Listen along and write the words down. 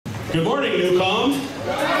Good morning, Nucomm.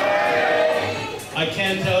 I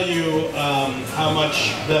can't tell you how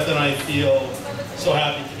much Beth and I feel so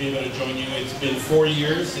happy to be able to join you. It's been 4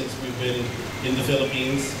 years since we've been in the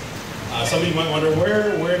Philippines. Some of you might wonder,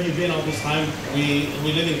 where have you been all this time? We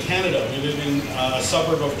live in Canada. We live in a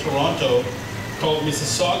suburb of Toronto called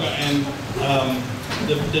Mississauga, and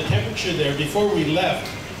the temperature there, before we left,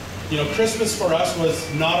 you know, Christmas for us was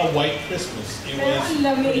not a white Christmas. It was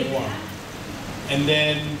pretty warm. And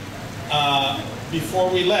then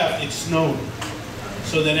before we left, it snowed.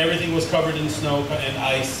 So then everything was covered in snow and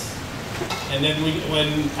ice. And then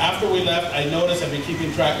after we left, I noticed, I've been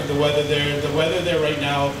keeping track of the weather there. The weather there right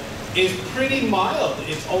now is pretty mild.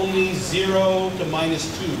 It's only 0 to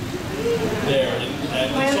 -2 there.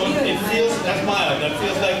 And so it feels, that's mild. That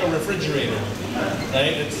feels like a refrigerator,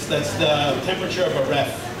 right? That's the temperature of a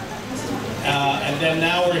ref. And then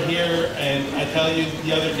now we're here, and I tell you,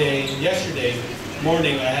 the other day, yesterday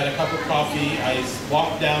morning, I had a cup of coffee. I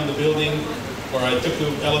walked down the building, or I took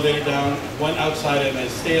the elevator down, went outside, and I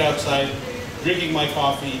stayed outside drinking my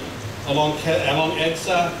coffee along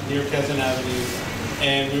EDSA near Quezon Avenue.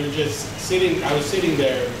 And we were just sitting, I was sitting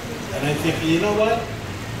there, and I think, you know what?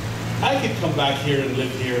 I could come back here and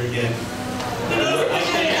live here again. I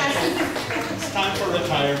think it's time for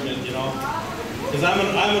retirement, you know? Because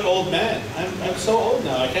I'm an old man. I'm so old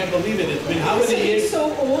now. I can't believe it. It's been how many years?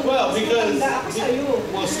 So old. Well, because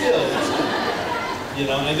well, still, you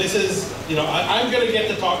know. And this is, you know, I'm going to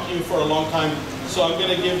get to talk to you for a long time. So I'm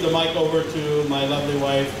going to give the mic over to my lovely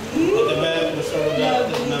wife, the Beth, the sort of that,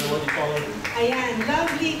 doesn't matter what you call her. Ayan,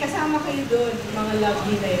 lovely. Kasama kayo doon, mga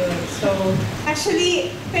lovely na yun. So,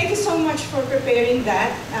 actually, thank you so much for preparing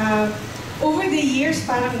that. Over the years,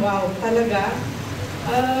 parang wow, talaga.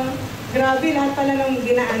 Grabe, lahat pala ng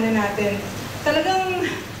dinaanan natin. Talagang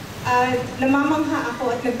namamangha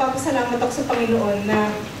ako at nagpapasalamat ako sa Panginoon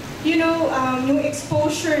na, you know, yung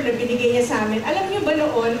exposure na binigay niya sa amin. Alam niyo ba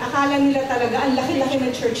noon, akala nila talaga ang laki-laki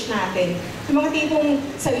ng church natin. Yung mga tipong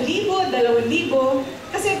 1,000, 2,000.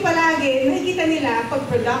 Kasi palagi, nakikita nila pag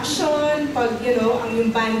production, pag, you know,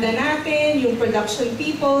 yung banda natin, yung production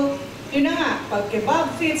people, yun na nga, pag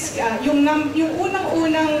kebab fits, yung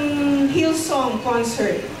unang-unang Hillsong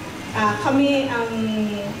concert, kami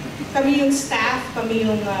yung staff, kami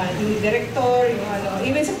yung director, yung ano,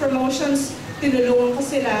 even sa promotions, tinulungan ko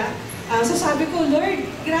sila. So sabi ko, Lord,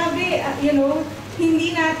 grabe, you know,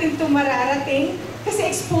 hindi natin ito mararating kasi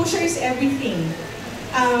exposure is everything.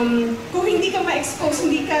 Kung hindi ka ma-expose,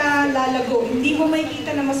 hindi ka lalago, hindi mo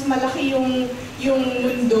makikita na mas malaki yung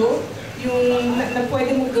mundo, yung na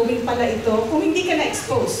pwede mo gawin pala ito, kung hindi ka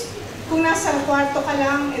na-expose. Kung nasa kwarto ka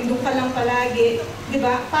lang, and doon ka lang palagi, di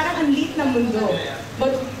ba? Parang ang liit na mundo.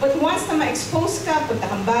 But once na ma-expose ka,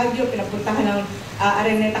 punta kang Baguio, pinapunta ka ng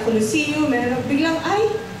Araneta Coliseum, biglang,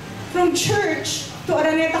 ay, from church to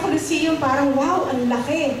Araneta Coliseum, parang wow, ang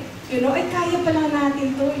laki. You know, ay kaya pala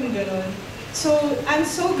natin to, yung gano'n. So, I'm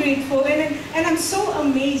so grateful, and I'm so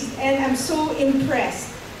amazed, and I'm so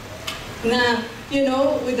impressed na, you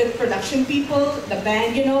know, with the production people, the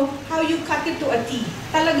band, you know, how you cut it to a T.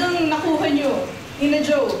 Talagang nakuha nyo, Nina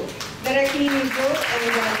Joe, directly Nina Joe,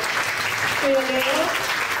 and Kuya Leo,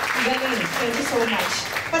 galing, thank you so much.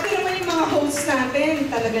 Pati naman yung mga hosts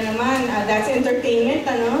natin, talaga naman, that's entertainment,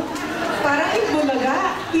 ano? Parang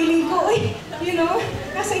Itbulaga, feeling ko, you know,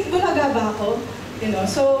 nasa Itbulaga ba ako? You know,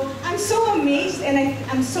 so I'm so amazed, and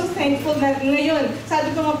I'm so thankful na ngayon,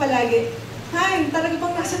 sabi ko nga palagi, Han, talaga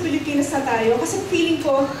bang nasa Pilipinas na tayo? Kasi feeling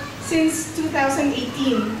ko, since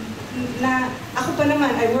 2018, na ako pa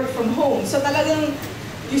naman, I work from home. So talagang,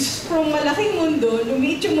 from malaking mundo,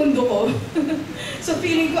 lumiit yung mundo ko. So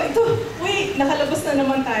feeling ko, ito, wait, nakalabas na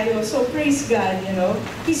naman tayo. So praise God, you know.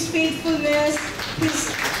 His faithfulness,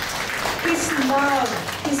 His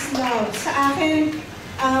love. Sa akin,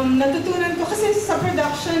 natutunan ko, kasi sa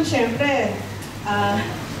production, syempre,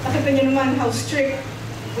 nakita niyo naman how strict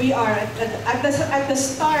we are at the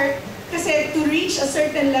start, kasi to reach a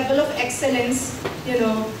certain level of excellence, you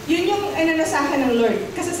know, yun yung inanasahan ng Lord.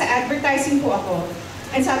 Kasi sa advertising po ako,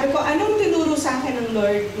 and sabi ko, anong tinuro sa akin ng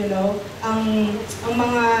Lord, you know, ang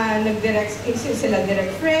mga nag-direct, sila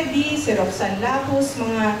Direct Freddy, si Roxanne Lapus,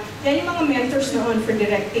 yan yung mga mentors noon for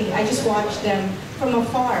directing. I just watched them from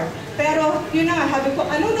afar. Pero yun na nga, sabi ko,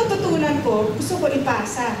 anong natutunan ko, gusto ko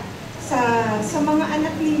ipasa sa mga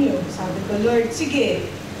anak ninyo. Sabi ko, Lord, sige,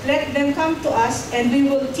 let them come to us and we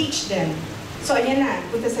will teach them. So ayan na,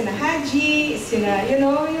 punta sila Haji, sila, you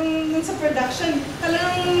know, yung sa production,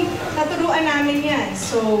 talagang naturuan namin yan.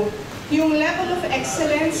 So, yung level of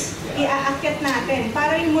excellence, iaakyat natin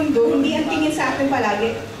para yung mundo, hindi ang tingin sa atin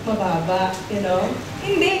palagi, mababa, you know.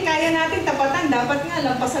 Hindi, kaya natin tapatan. Dapat nga,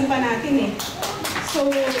 lampasan pa natin eh. So,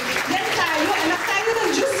 yan tayo. Anak tayo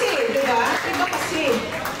ng Diyos eh. Diba?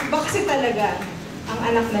 Iba kasi talaga ang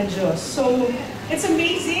anak ng Diyos. So, it's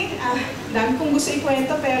amazing. Dami kong gusto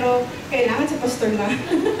ikwento, pero kailangan sa pastor na.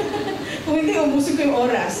 Kung hindi, ubusin ko yung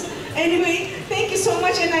oras. Anyway, thank you so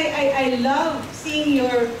much, and I love seeing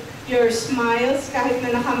your smiles kahit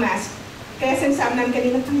na naka-mask. Kaya sinasabi namin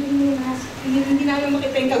kanina, tanggalin mo yung mask. Hindi namin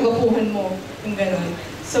makita yung kagwapuhan mo. Yung gano'n.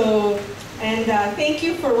 So, and thank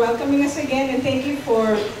you for welcoming us again, and thank you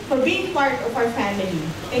for being part of our family.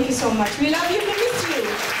 Thank you so much. We love you, we miss you.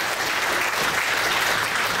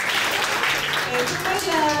 Thank you, my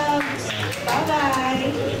loves. Bye-bye.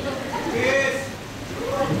 Yes.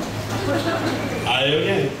 Ayaw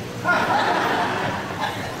yan.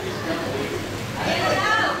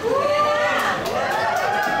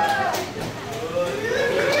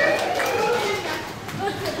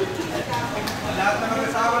 Lahat na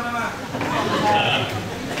mag-asawa naman.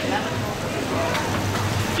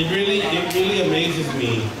 It really amazes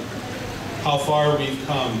me how far we've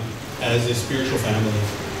come as a spiritual family.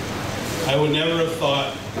 I would never have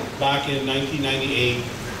thought back in 1998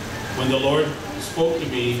 when the Lord spoke to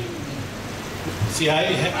me. See,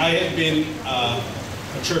 I had been a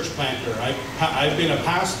church planter. I've been a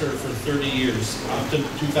pastor for 30 years, up to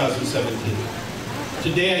 2017.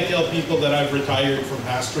 Today I tell people that I've retired from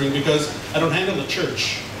pastoring because I don't handle the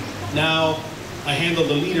church. Now I handle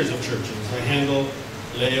the leaders of churches. I handle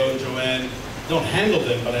Leo and Juane. I don't handle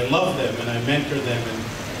them, but I love them and I mentor them,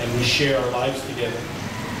 and we share our lives together.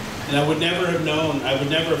 And I would never have known, I would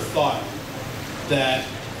never have thought that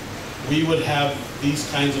we would have these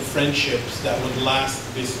kinds of friendships that would last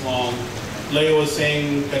this long. Leo was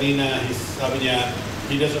saying, kanina, sabi niya,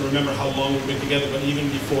 he doesn't remember how long we've been together, but even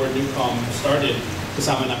before Nucomm started,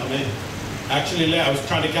 kasama na kami. Actually, I was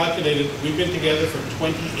trying to calculate it, we've been together for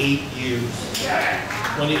 28 years.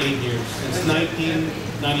 28 years. Since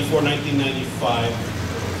 1994, 1995,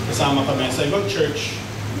 kasama kami sa ibang church,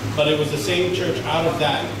 but it was the same church out of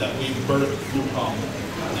that we birthed Nucomm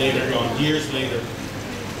later on, years later.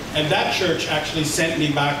 And that church actually sent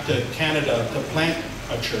me back to Canada to plant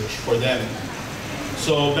a church for them.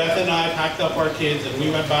 So Beth and I packed up our kids and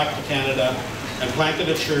we went back to Canada and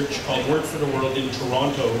planted a church called Word for the World in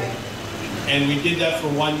Toronto. And we did that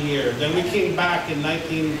for 1 year. Then we came back in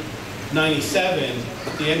 1997,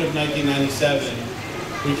 at the end of 1997.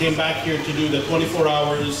 We came back here to do the 24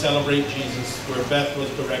 hours Celebrate Jesus, where Beth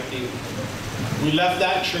was directing. We left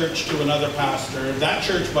that church to another pastor. That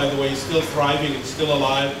church, by the way, is still thriving. It's still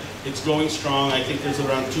alive. It's going strong. I think there's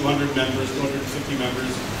around 200 members, 250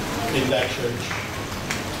 members in that church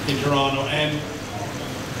in Toronto. And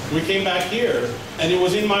we came back here, and it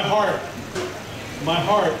was in my heart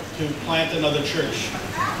to plant another church.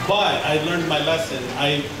 But I learned my lesson.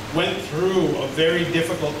 I went through a very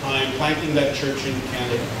difficult time planting that church in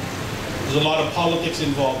Canada. There's a lot of politics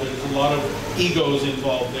involved. There's a lot of egos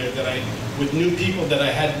involved there with new people that I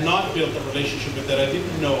had not built a relationship with, that I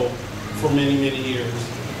didn't know for many, many years.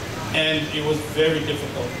 And it was very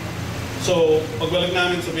difficult. So, pagbalik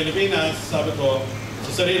namin sa Pilipinas, sabi ko,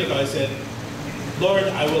 sa sarili ko, I said, Lord,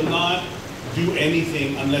 I will not do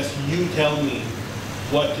anything unless you tell me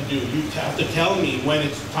what to do. You have to tell me when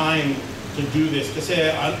it's time to do this.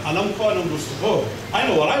 Kasi alam ko anong gusto ko. I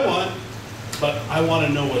know what I want, but I want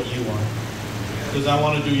to know what you want. Because I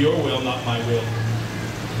want to do your will, not my will.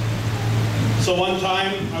 So one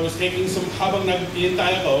time, I was taking some, habang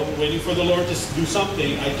nag-iintay ako, waiting for the Lord to do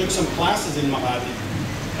something, I took some classes in Makati.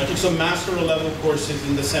 I took some masteral level courses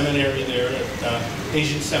in the seminary there at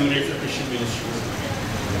Asian Seminary for Christian Ministries.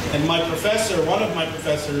 And my professor, one of my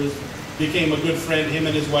professors, became a good friend. Him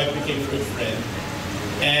and his wife became a good friend.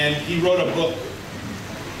 And he wrote a book.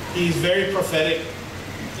 He's very prophetic.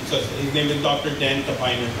 His name is Dr. Dan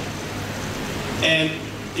Kapiner. And,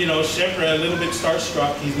 you know, syempre, a little bit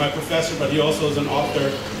starstruck. He's my professor, but he also is an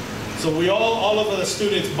author. So we all of the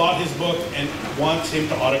students bought his book and wants him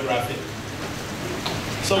to autograph it.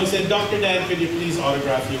 So he said, Dr. Dan, could you please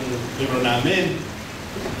autograph yung libro namin?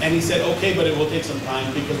 And he said, okay, but it will take some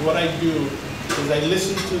time, because what I do is I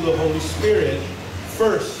listen to the Holy Spirit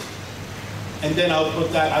first, and then I'll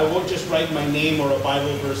put that, I won't just write my name or a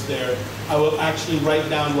Bible verse there. I will actually write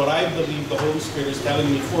down what I believe the Holy Spirit is telling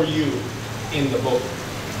me for you in the book.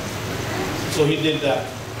 So he did that.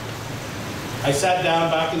 I sat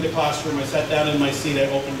down back in the classroom, I sat down in my seat, I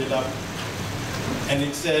opened it up, and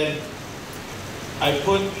it said, I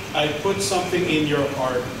put something in your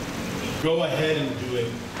heart. Go ahead and do it.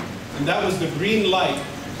 And that was the green light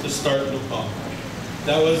to start Nucomm.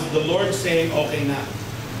 That was the Lord saying, okay,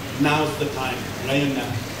 now's the time. Ngayon na.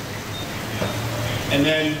 And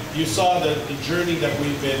then you saw the journey that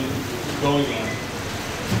we've been going on.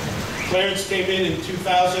 Clarence came in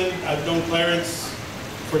 2000. I've known Clarence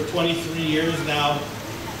for 23 years now.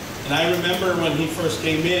 And I remember when he first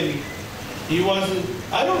came in, he wasn't,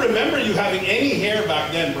 I don't remember you having any hair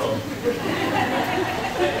back then, bro.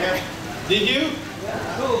 Did you?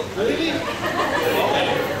 Really?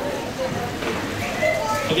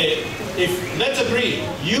 Okay, let's agree,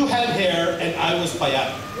 you had hair and I was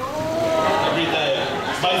payat. Agree tayo.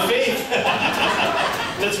 By faith.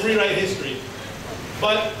 Let's rewrite history.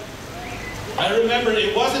 But I remember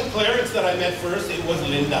it wasn't Clarence that I met first, it was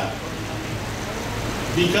Linda.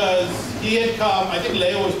 Because he had come, I think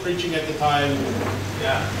Leo was preaching at the time,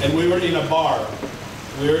 and we were in a bar.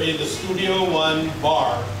 We were in the Studio One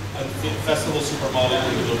bar at Festival Supermall in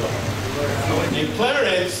Nucomm. And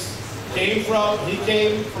Clarence came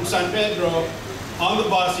from San Pedro on the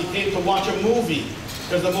bus. He came to watch a movie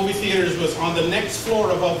because the movie theaters was on the next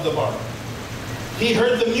floor above the bar. He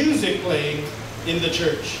heard the music playing in the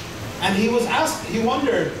church, and he was asked. He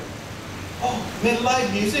wondered, "Oh, may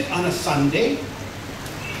live music on a Sunday?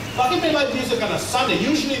 Bakit may live music on a Sunday?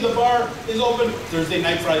 Usually the bar is open Thursday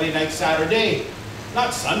night, Friday night, Saturday,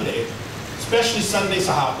 not Sunday, especially Sunday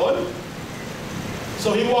sa hapon."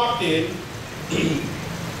 So he walked in.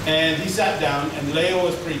 And he sat down, and Leo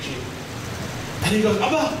was preaching. And he goes,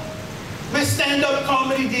 "Aba, may stand-up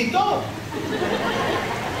comedy dito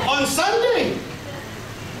on Sunday."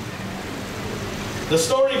 The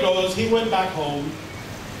story goes, he went back home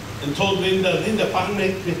and told Linda, parang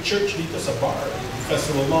may church dito sa bar,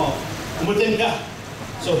 Festival Mall. Umutin ka.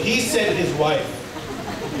 So he sent his wife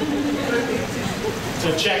to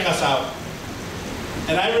check us out.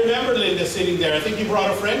 And I remember Linda sitting there. I think you brought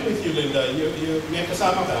a friend with you, Linda. You may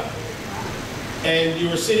kasama ka. And you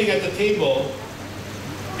were sitting at the table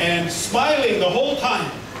and smiling the whole time.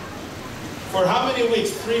 For how many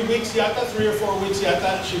weeks? 3 weeks yata? 3 or 4 weeks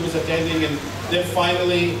yata? She was attending, and then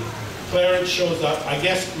finally Clarence shows up. I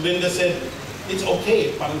guess Linda said, "It's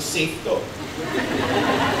okay, parang safe to."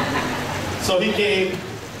 So he came,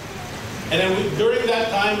 and then during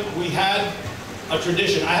that time we had a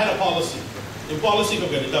tradition. I had a policy. Yung policy ko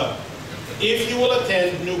ganito. If you will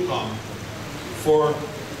attend Nucomm for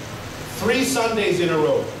 3 Sundays in a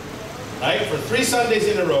row, right? For 3 Sundays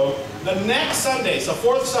in a row, the next Sunday, so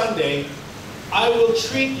 4th Sunday, I will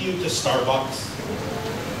treat you to Starbucks.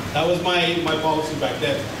 That was my policy back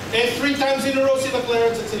then. And 3 times in a row, sila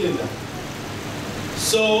Clarence at si Linda.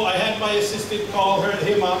 So I had my assistant call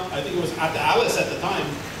him up. I think it was Ate Alice at the time.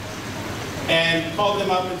 And called them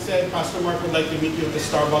up and said, "Pastor Mark would like to meet you at the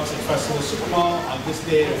Starbucks at Festival Supermall on this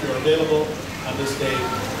day, if you're available on this day."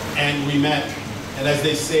 And we met. And as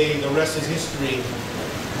they say, the rest is history.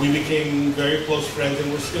 We became very close friends,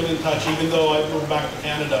 and we're still in touch, even though I moved back to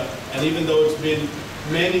Canada. And even though it's been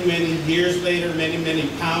many, many years later, many, many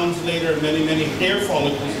pounds later, many, many hair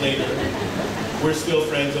follicles later, we're still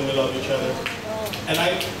friends and we love each other.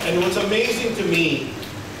 And what's amazing to me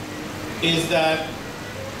is that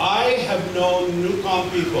I have known Nucomm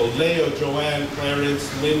people, Leo, Joanne, Clarence,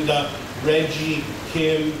 Linda, Reggie,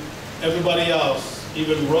 Kim, everybody else,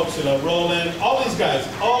 even Roland, all these guys,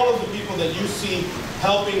 all of the people that you see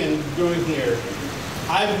helping and doing here.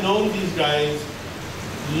 I've known these guys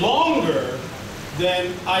longer than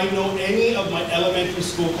I know any of my elementary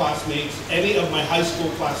school classmates, any of my high school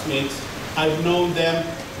classmates. I've known them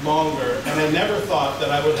longer, and I never thought that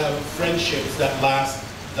I would have friendships that last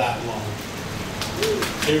that long.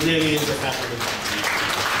 It really is a happening.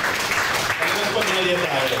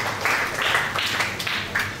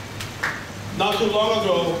 Not too long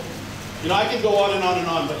ago, I could go on and on and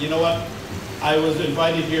on, but you know what? I was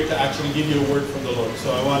invited here to actually give you a word from the Lord,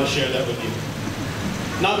 so I want to share that with you.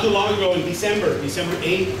 Not too long ago in December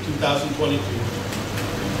 8, 2022,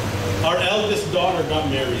 our eldest daughter got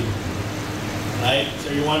married. Right?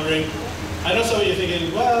 So you're wondering, I know some of you are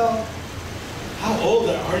thinking, well, how old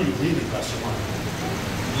are you really, Pastor Mark?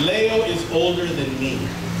 Leo is older than me.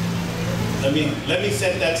 Let me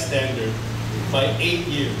set that standard by 8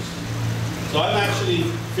 years. So I'm actually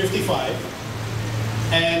 55,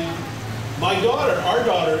 and our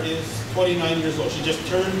daughter is 29 years old. She just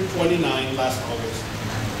turned 29 last August.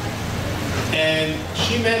 And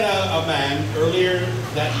she met a man earlier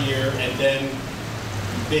that year, and then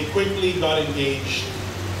they quickly got engaged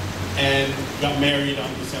and got married on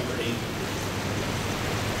December 8th.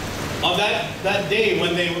 On that day,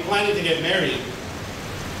 when they were planning to get married,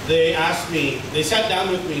 they sat down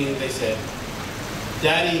with me and they said,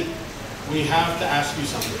 "Daddy, we have to ask you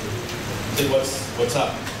something." I said, what's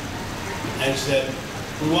up? And she said,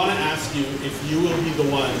 "We want to ask you if you will be the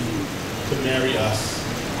one to marry us."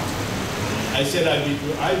 I said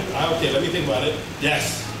okay, let me think about it.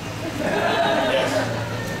 Yes. Yes.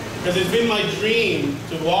 Because it's been my dream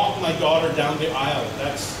to walk my daughter down the aisle.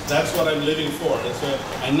 That's what I'm living for.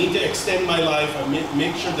 I need to extend my life. I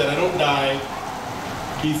make sure that I don't die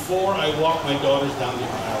before I walk my daughters down the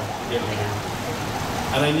aisle to get married.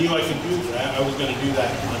 And I knew I could do that. I was going to do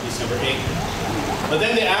that on December 8th. But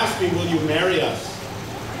then they asked me, will you marry us?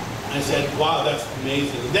 I said, wow, that's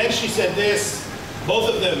amazing. And then she said this,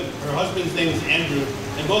 both of them, her husband's name is Andrew,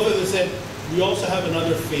 and both of them said, we also have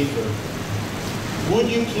another favor. Would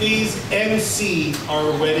you please MC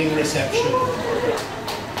our wedding reception? I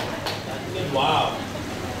said, wow.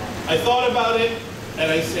 I thought about it,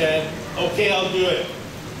 and I said, okay, I'll do it.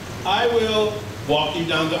 I will walk you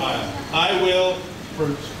down the aisle. I will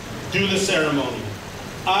do the ceremony.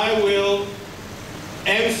 I will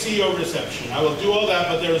MC your reception. I will do all that,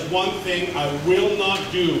 but there is one thing I will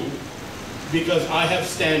not do because I have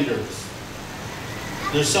standards.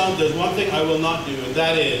 There's one thing I will not do, and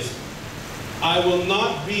that is, I will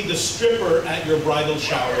not be the stripper at your bridal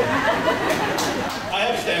shower. I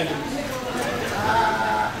have standards.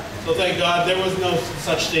 So thank God there was no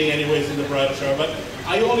such thing anyways in the bridal shower. But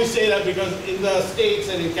I only say that because in the States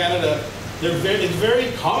and in Canada, it's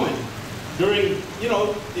very common. During,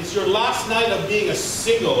 it's your last night of being a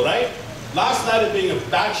single, right? Last night of being a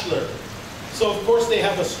bachelor. So of course they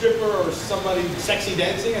have a stripper or somebody sexy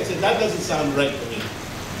dancing. I said, that doesn't sound right to me.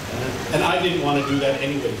 And I didn't want to do that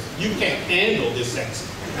anyways. You can't handle this sex.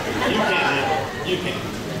 You can't handle it. You can't.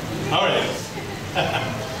 All right.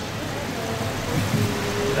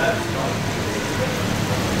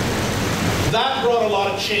 That brought a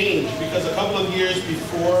lot of change because a couple of years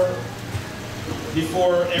before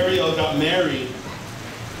Ariel got married,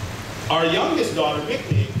 our youngest daughter,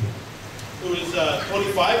 Vicky, who is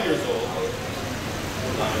 25 years old,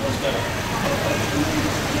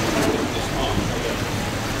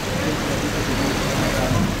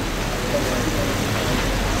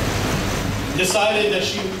 decided that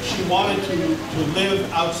she wanted to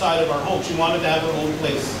live outside of our home. She wanted to have her own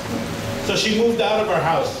place. So she moved out of our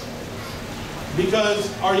house.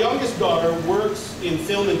 Because our youngest daughter works in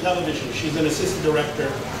film and television. She's an assistant director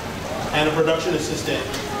and a production assistant.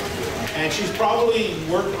 And she's probably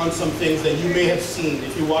worked on some things that you may have seen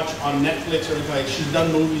if you watch on Netflix or anything. She's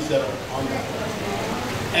done movies that are on that.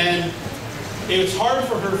 And it's hard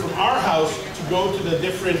for her from our house to go to the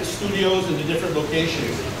different studios and the different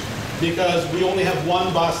locations because we only have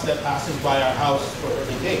one bus that passes by our house for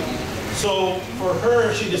every day. So for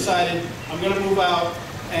her, she decided, I'm going to move out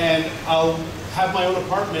and I'll have my own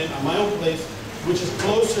apartment, my own place, which is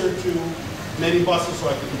closer to many buses so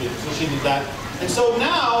I can commute. So she did that. And so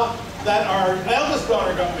now that our eldest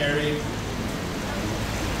daughter got married,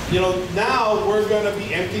 now we're going to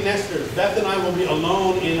be empty nesters. Beth and I will be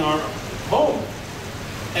alone in our home.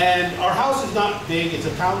 And our house is not big. It's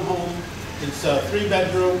a townhome. It's a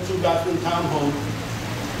 3-bedroom, 2-bathroom townhome.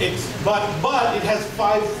 But it has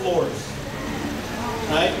 5 floors,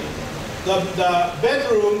 right? The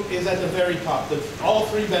bedroom is at the very top. All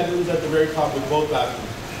 3 bedrooms at the very top with both bathrooms.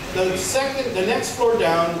 The next floor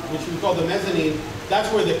down, which we call the mezzanine, that's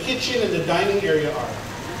where the kitchen and the dining area are.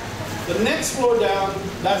 The next floor down,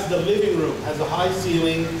 that's the living room. Has a high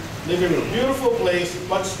ceiling, living room. Beautiful place,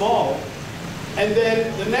 but small. And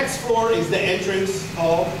then the next floor is the entrance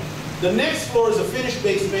hall. The next floor is a finished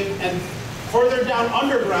basement, and further down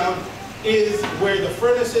underground is where the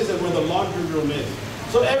furnace is and where the laundry room is.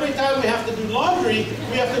 So every time we have to do laundry,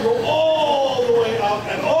 we have to go all the way up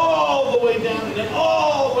and all the way down and then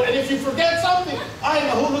all the way. And if you forget something, ay,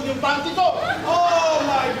 nahulog yung panty ko. Oh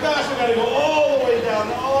my gosh, we gotta go all the way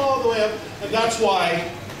down, all the way up. And that's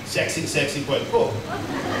why sexy cuerpo.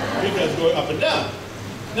 Because going up and down.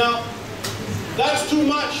 Now, that's too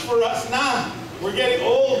much for us now. We're getting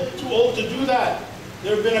old, too old to do that.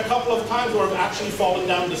 There have been a couple of times where I've actually fallen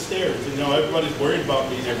down the stairs. Everybody's worried about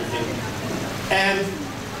me and everything. And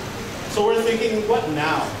so we're thinking, what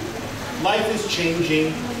now? Life is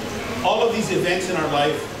changing. All of these events in our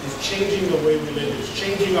life is changing the way we live. It's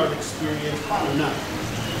changing our experience. Paano na?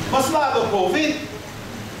 Mas lalo COVID.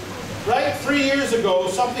 Right? 3 years ago,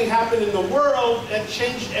 something happened in the world that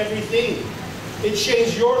changed everything. It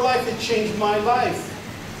changed your life. It changed my life.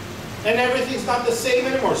 And everything's not the same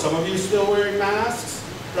anymore. Some of you still wearing masks,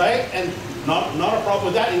 right? And not a problem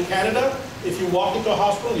with that. In Canada, if you walk into a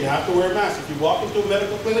hospital, you have to wear a mask. If you walk into a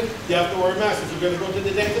medical clinic, you have to wear a mask. If you're going to go to the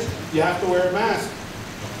dentist, you have to wear a mask.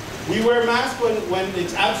 We wear masks when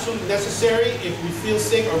it's absolutely necessary, if we feel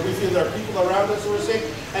sick or we feel there are people around us who are sick,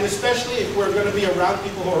 and especially if we're going to be around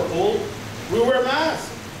people who are old, we wear masks.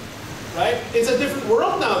 right? It's a different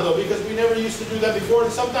world now though, because we never used to do that before,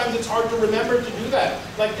 and sometimes it's hard to remember to do that.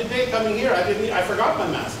 Like today coming here, I forgot my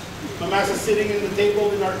mask. My mask is sitting in the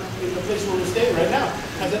table in the place where we're staying right now.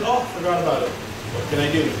 I said, oh, forgot about it. What can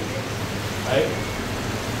I do? Right?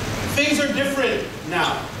 Things are different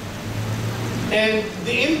now. And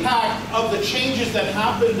the impact of the changes that are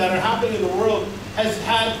happening in the world has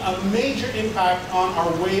had a major impact on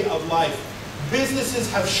our way of life. Businesses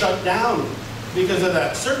have shut down because of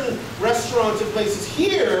that. Certain restaurants and places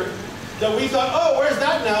here that we thought, oh, where's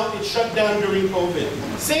that now? It shut down during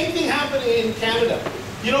COVID. Same thing happening in Canada.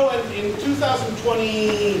 You know, in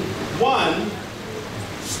 2021,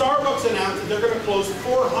 Starbucks announced that they're going to close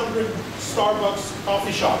 400 Starbucks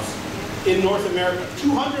coffee shops in North America.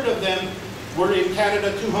 200 of them were in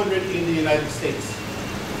Canada, 200 in the United States.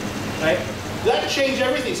 Right? That changed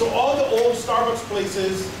everything. So all the old Starbucks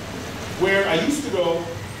places where I used to go,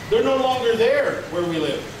 they're no longer there where we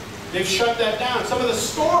live. They've shut that down. Some of the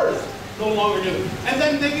stores no longer do. And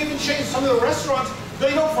then they've even changed some of the restaurants.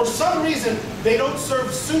 They don't, for some reason, they don't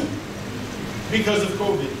serve soup because of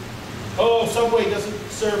COVID. Oh, Subway doesn't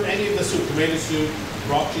serve any of the soup. Tomato soup,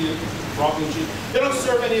 broccoli cheese. They don't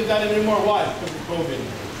serve any of that anymore. Why? Because of COVID.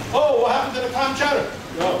 Oh, what happened to the clam chowder?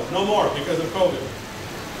 No more because of COVID.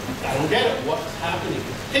 I don't get it. What's happening?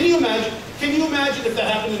 Can you imagine? Can you imagine if that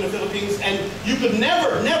happened in the Philippines and you could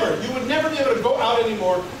never you would never be able to go out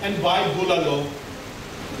anymore and buy bulalo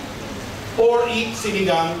or eat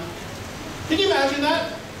sinigang? Can you imagine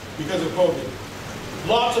that? Because of COVID.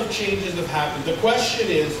 Lots of changes have happened. The question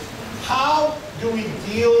is, how do we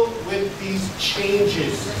deal with these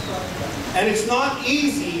changes? And it's not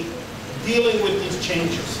easy dealing with these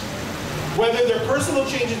changes. Whether they're personal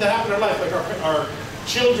changes that happen in our life, like our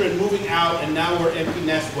children moving out and now we're empty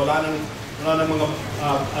nest, wala nang mga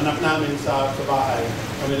anak namin sa bahay,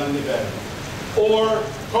 kami lang ni Beth. Or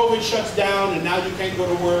COVID shuts down and now you can't go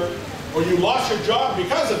to work, or you lost your job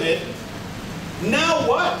because of it. Now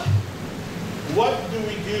what? What do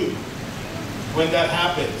we do when that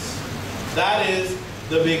happens? That is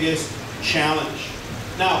the biggest challenge.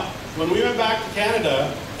 Now, when we went back to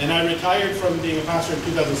Canada, and I retired from being a pastor in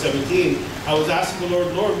 2017, I was asking the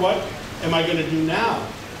Lord, what am I going to do now?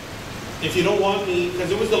 If you don't want me, because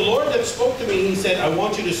it was the Lord that spoke to me, He said, I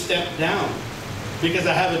want you to step down because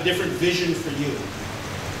I have a different vision for you.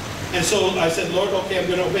 And so I said, Lord, okay, I'm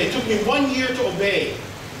going to obey. It took me 1 year to obey.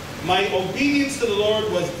 My obedience to the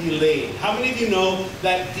Lord was delayed. How many of you know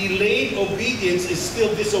that delayed obedience is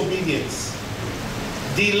still disobedience?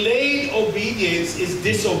 Delayed obedience is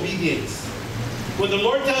disobedience. When the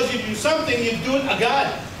Lord tells you to do something, you do it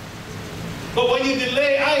agad. But when you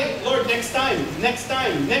delay, Lord, next time, next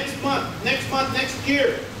month, next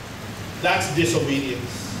year, that's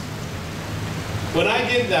disobedience. When I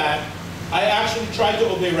did that, I actually tried to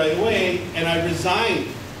obey right away, and I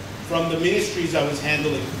resigned from the ministries I was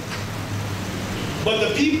handling. But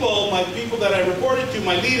the people, my people that I reported to,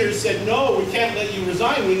 my leaders said, no, we can't let you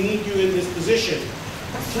resign. We need you in this position.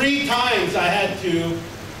 3 times I had to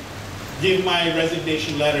give my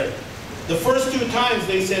resignation letter. The first 2 times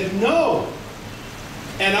they said no.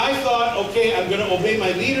 And I thought, okay, I'm going to obey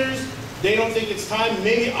my leaders. They don't think it's time.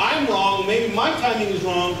 Maybe I'm wrong. Maybe my timing is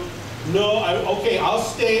wrong. No, okay, I'll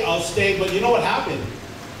stay. But you know what happened?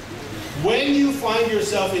 When you find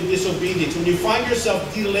yourself in disobedience, when you find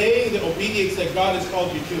yourself delaying the obedience that God has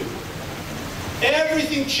called you to,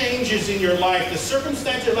 everything changes in your life. The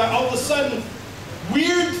circumstance of your life, all of a sudden,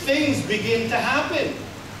 weird things begin to happen.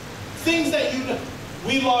 Things that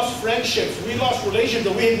we lost friendships, we lost relationships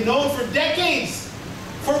that we had known for decades.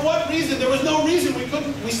 For what reason? There was no reason.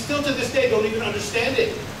 We still to this day don't even understand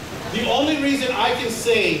it. The only reason I can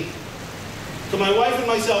say to my wife and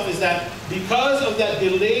myself is that because of that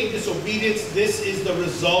delayed disobedience, this is the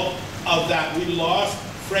result of that. We lost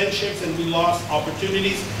friendships and we lost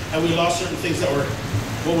opportunities and we lost certain things that were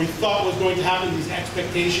what we thought was going to happen, these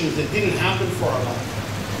expectations that didn't happen for our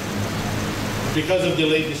life because of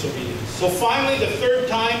delayed disobedience. So finally, the 3rd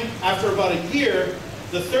time, after about a year,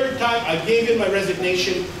 the 3rd time I gave in my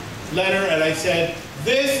resignation letter and I said,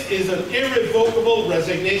 this is an irrevocable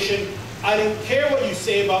resignation. I don't care what you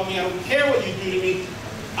say about me. I don't care what you do to me.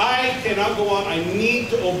 I cannot go on. I need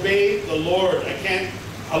to obey the Lord. I can't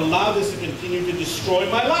allow this to continue to destroy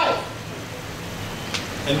my life.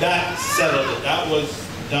 And that settled it. That was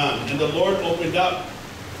done. And the Lord opened up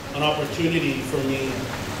an opportunity for me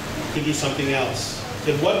to do something else.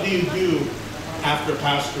 He said, what do you do after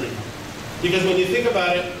pastoring? Because when you think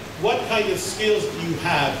about it, what kind of skills do you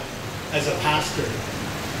have as a pastor?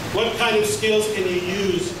 What kind of skills can you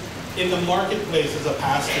use in the marketplace as a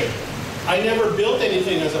pastor? I never built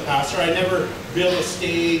anything as a pastor. I never built a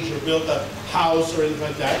stage or built a house or anything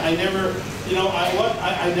like that. I never, you know, I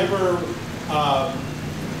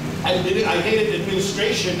hated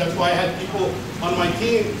administration. That's why I had people on my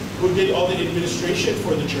team who did all the administration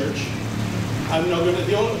for the church. I'm no good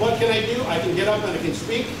at what can I do? I can get up and I can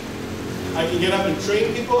speak. I can get up and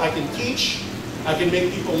train people. I can teach. I can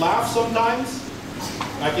make people laugh sometimes.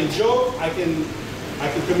 I can joke. I can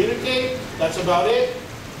communicate. That's about it.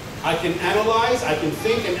 I can analyze. I can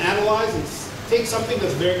think and analyze and take something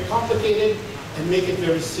that's very complicated and make it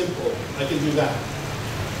very simple. I can do that.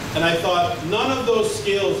 And I thought, none of those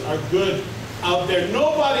skills are good out there.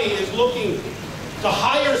 Nobody is looking to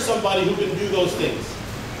hire somebody who can do those things.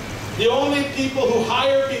 The only people who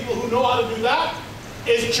hire people who know how to do that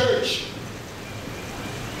is church.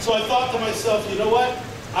 So I thought to myself, you know what?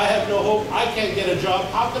 I have no hope. I can't get a job.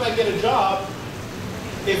 How can I get a job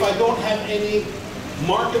if I don't have any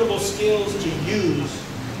marketable skills to use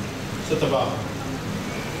sa trabaho?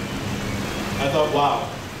 I thought, wow.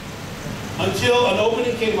 Until an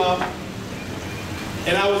opening came up,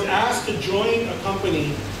 and I was asked to join a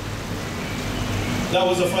company that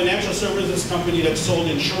was a financial services company that sold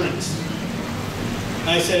insurance. And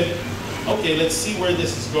I said, okay, let's see where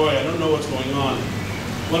this is going. I don't know what's going on.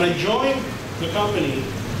 When I joined the company,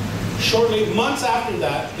 shortly, months after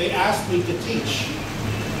that, they asked me to teach.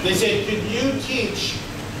 They said, could you teach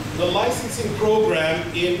the licensing program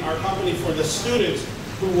in our company for the students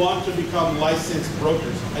who want to become licensed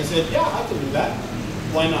brokers? I said, yeah, I can do that.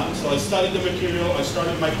 Why not? So I studied the material, I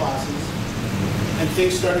started my classes, and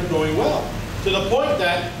things started going well. To the point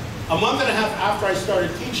that a month and a half after I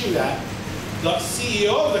started teaching that, the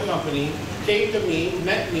CEO of the company came to me,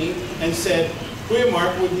 met me, and said, Kuya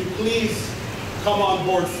Mark, would you please come on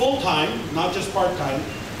board full-time, not just part-time?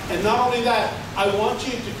 And not only that, I want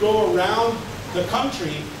you to go around the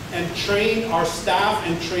country and train our staff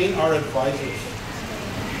and train our advisors.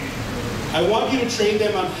 I want you to train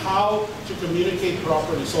them on how to communicate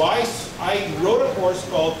properly. So I wrote a course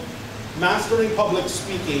called Mastering Public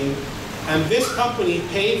Speaking, and this company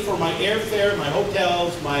paid for my airfare, my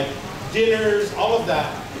hotels, my dinners, all of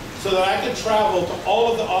that, so that I could travel to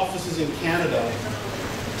all of the offices in Canada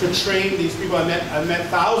to train these people. I met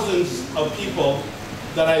thousands of people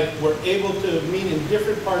that I were able to meet in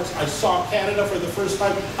different parts. I saw Canada for the first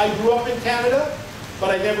time. I grew up in Canada,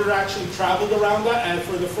 but I never actually traveled around that. And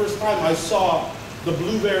for the first time, I saw the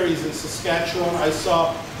blueberries in Saskatchewan. I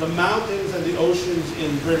saw the mountains and the oceans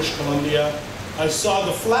in British Columbia. I saw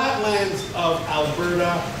the flatlands of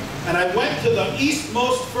Alberta. And I went to the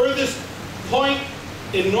eastmost, furthest point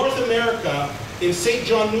in North America, in St.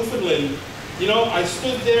 John, Newfoundland. You know, I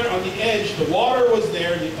stood there on the edge. The water was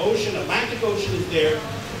there. The ocean, Atlantic Ocean is there.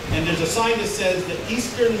 And there's a sign that says the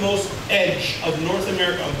easternmost edge of North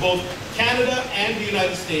America, of both Canada and the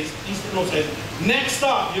United States, easternmost edge. Next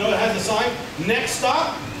stop, you know, it has a sign. Next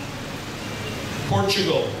stop,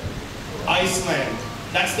 Portugal, Iceland.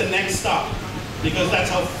 That's the next stop, because that's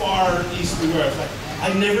how far east we were. I was like,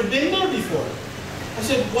 I've never been there before. I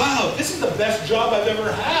said, wow, this is the best job I've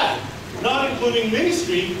ever had. Not including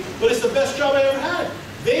ministry, but it's the best job I ever had.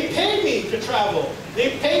 They pay me to travel.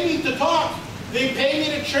 They pay me to talk. They pay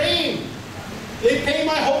me to train. They pay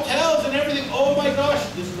my hotels and everything. Oh my gosh,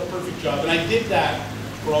 this is the perfect job. And I did that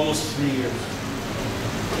for almost 3 years.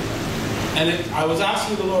 And I was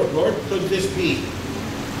asking the Lord, Lord, could this be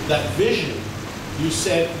that vision? You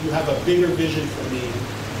said you have a bigger vision for me,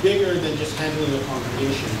 bigger than just handling a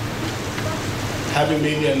congregation, having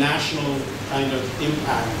maybe a national kind of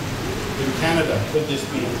impact in Canada, could this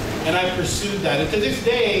be? And I pursued that. And to this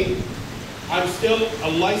day, I'm still a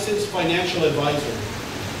licensed financial advisor.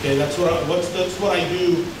 Okay, that's what I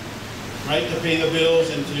do, right? To pay the bills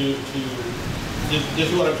and this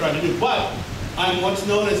is what I'm trying to do. But I'm what's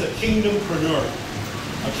known as a kingdompreneur.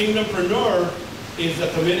 A kingdompreneur is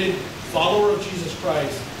a committed follower of Jesus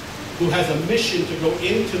Christ who has a mission to go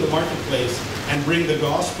into the marketplace and bring the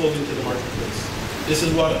gospel into the marketplace. This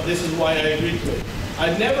is why I agreed to it.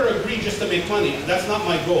 I'd never agree just to make money. That's not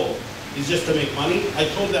my goal, is just to make money. I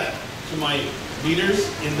told that to my leaders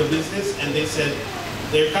in the business, and they said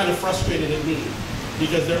they're kind of frustrated at me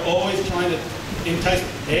because they're always trying to entice,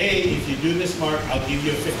 hey, if you do this, Mark, I'll give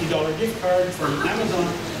you a $50 gift card from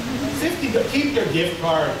Amazon. Keep your gift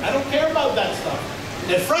card. I don't care about that stuff.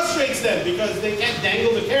 It frustrates them because they can't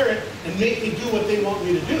dangle the carrot and make me do what they want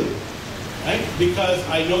me to do, right? Because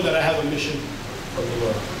I know that I have a mission from the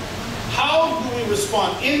Lord. How do we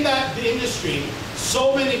respond? In that industry,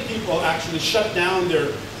 so many people actually shut down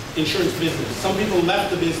their insurance business. Some people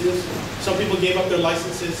left the business. Some people gave up their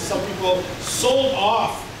licenses. Some people sold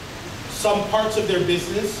off some parts of their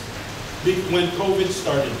business. when COVID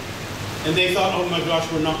started. And they thought, oh my gosh,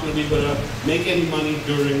 we're not going to be able to make any money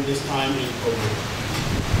during this time in COVID.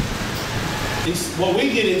 What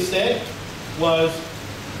we did instead was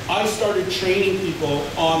I started training people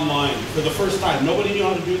online for the first time. Nobody knew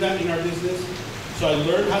how to do that in our business. So I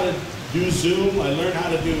learned how to do Zoom. I learned how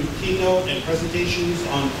to do keynote and presentations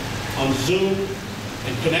on Zoom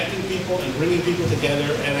and connecting people and bringing people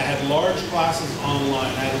together. And I had large classes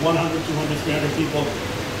online. I had 100, 200, 300 people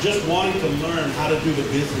just wanting to learn how to do the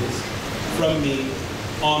business from me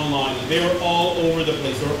online. They were all over the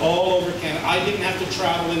place. They were all over Canada. I didn't have to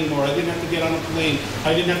travel anymore. I didn't have to get on a plane.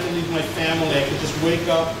 I didn't have to leave my family. I could just wake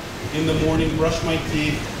up in the morning, brush my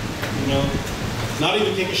teeth, not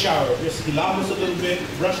even take a shower. Just hilamos a little bit,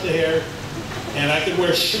 brush the hair, and I could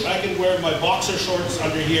wear my boxer shorts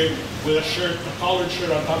under here with a shirt, a collared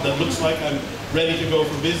shirt on top that looks like I'm ready to go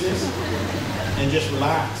for business, and just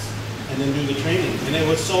relax and then do the training. And it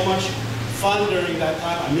was so much fun during that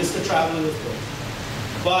time. I missed the traveling, of course.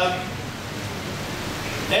 But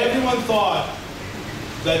everyone thought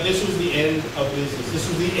that this was the end of business. This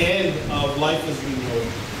was the end of life as we know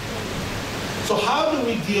it. So how do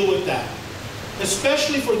we deal with that?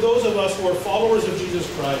 Especially for those of us who are followers of Jesus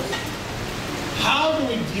Christ. How do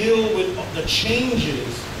we deal with the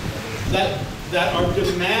changes that are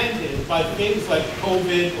demanded by things like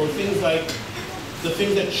COVID or things like the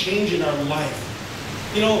things that change in our life?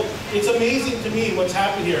 It's amazing to me what's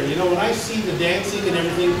happened here. When I see the dancing and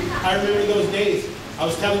everything, I remember those days. I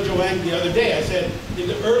was telling Juane the other day, I said, in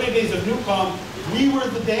the early days of Nucomm, we were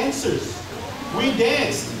the dancers. We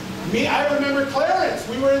danced. I remember Clarence.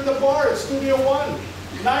 We were in the bar at Studio One.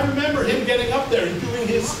 And I remember him getting up there and doing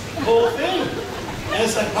his whole thing. And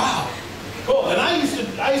it's like, wow, cool. And I used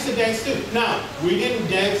to dance too. Now, we didn't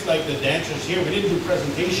dance like the dancers here. We didn't do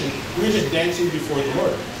presentation. We were just dancing before the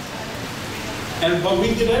Lord. But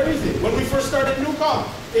we did everything. When we first started Nucomm,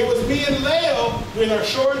 it was me and Leo with our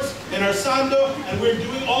shorts and our sando, and we're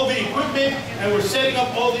doing all the equipment, and we're setting up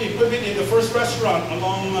all the equipment in the first restaurant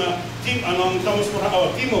along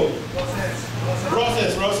Timo.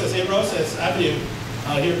 Roses Avenue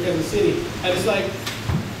here in Kansas City. And it's like,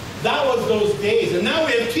 that was those days. And now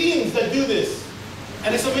we have teams that do this.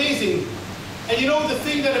 And it's amazing. And the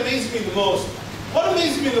thing that amazes me the most, what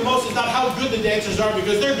amazes me the most is not how good the dancers are,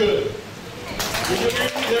 because they're good.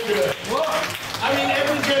 They're good. I mean,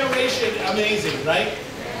 every generation, amazing, right?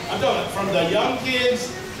 I'm talking from the young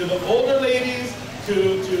kids to the older ladies to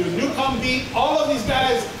Nucomm Beat, all of these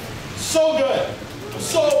guys, so good.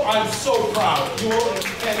 I'm so proud. You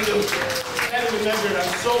can't even measure it.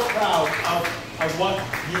 I'm so proud of what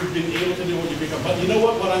you've been able to do, what you've become. But you know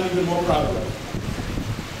what I'm even more proud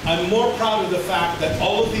of? I'm more proud of the fact that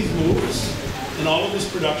all of these moves and all of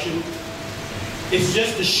this production is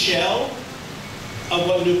just a shell of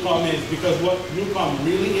what Nucomm is, because what Nucomm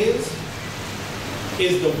really is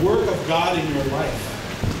the work of God in your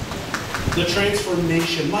life. The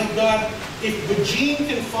transformation. My God, if Eugene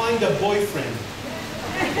can find a boyfriend,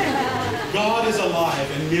 God is alive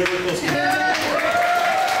and miracles can happen.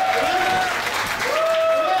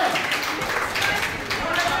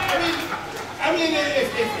 I mean,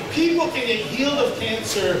 if people can get healed of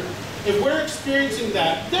cancer, if we're experiencing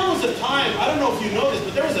that, there was a time, I don't know if you know this,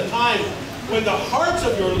 but there was a time when the hearts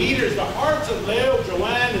of your leaders, the hearts of Leo,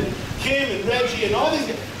 Juane, and Kim, and Reggie, and all these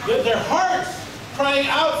guys, their hearts crying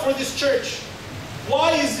out for this church.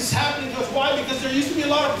 Why is this happening to us? Why? Because there used to be a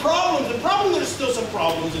lot of problems, and probably there's still some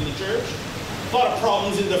problems in the church. A lot of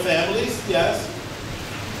problems in the families, yes.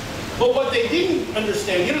 But what they didn't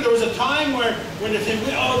understand, there was a time when they said,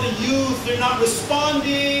 oh, the youth, they're not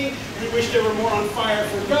responding, we wish they were more on fire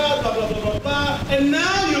for God, blah, blah, blah, blah, blah. And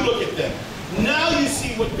now you look at them. Now you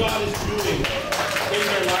see what God is doing in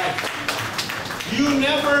their life. You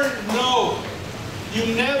never know.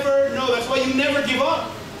 You never know. That's why you never give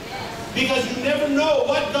up. Because you never know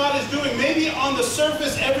what God is doing. Maybe on the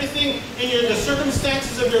surface, everything in the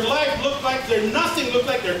circumstances of your life look like they're nothing, look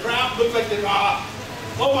like they're crap, look like they're,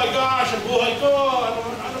 oh my gosh, ang buhay ko,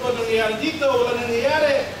 ano ba nangyayari dito, wala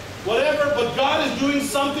nangyayari, whatever. But God is doing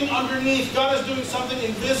something underneath. God is doing something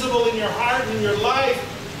invisible in your heart, in your life.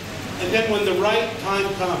 And then when the right time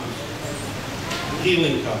comes,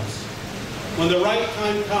 healing comes. When the right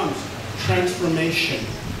time comes, transformation.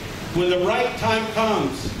 When the right time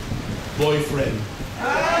comes, boyfriend,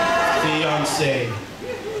 fiancé,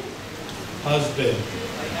 husband.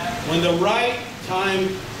 When the right time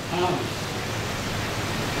comes.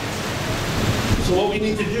 So what we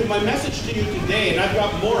need to do, my message to you today, and I've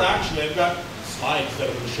got more actually, I've got slides that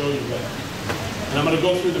I'm going to show you, and I'm going to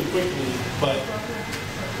go through them quickly, but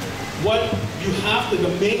what you have to, the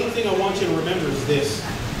main thing I want you to remember is this.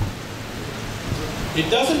 It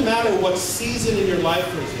doesn't matter what season in your life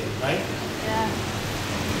you're in, right? Yeah.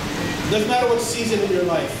 It doesn't matter what season in your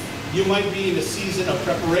life. You might be in a season of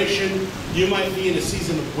preparation. You might be in a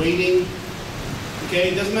season of waiting.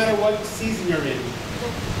 Okay? It doesn't matter what season you're in.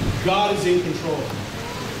 God is in control.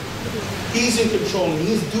 He's in control. And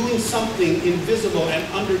He's doing something invisible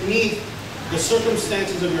and underneath the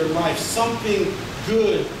circumstances of your life. Something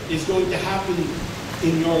good is going to happen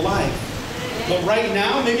in your life. But right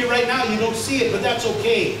now, maybe right now you don't see it, but that's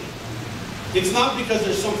okay. It's not because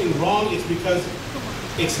there's something wrong. It's because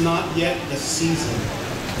it's not yet the season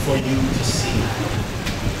for you to see.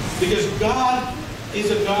 Because God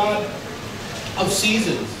is a God of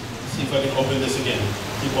seasons. Let's see if I can open this again.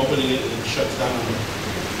 Keep opening it and it shuts down on me.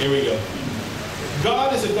 Here we go.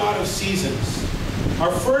 God is a God of seasons.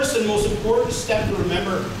 Our first and most important step to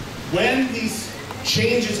remember when these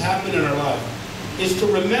changes happen in our life is to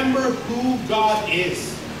remember who God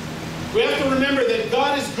is. We have to remember that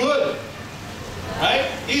God is good.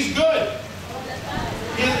 Right? He's good.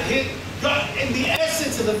 God, in the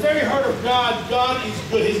essence, in the very heart of God, God is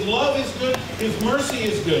good. His love is good. His mercy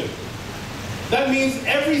is good. That means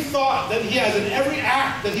every thought that He has and every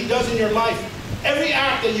act that He does in your life, every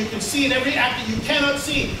act that you can see and every act that you cannot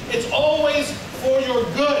see, it's always for your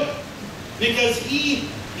good. Because He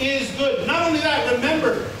is good. Not only that,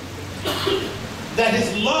 remember that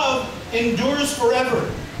His love endures forever.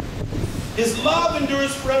 His love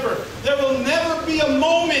endures forever. There will never be a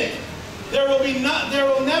moment, there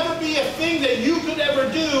will never be a thing that you could ever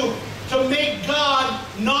do to make God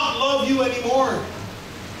not love you anymore.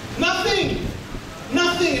 Nothing.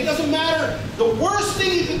 Nothing. It doesn't matter. The worst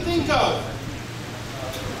thing you can think of,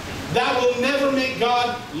 that will never make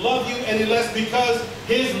God love you any less, because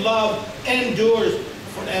His love endures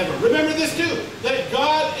forever. Remember this too, that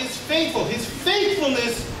God is faithful. His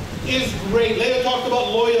faithfulness is great. Leah talked about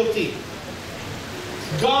loyalty.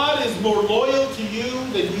 God is more loyal to you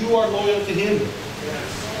than you are loyal to Him.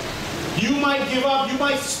 You might give up, you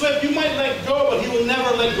might slip, you might let go, but He will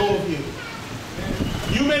never let go of you.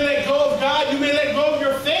 You may let go of God, you may let go of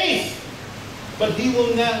your faith, but He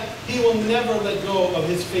will never let go of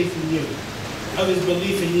His faith in you, of His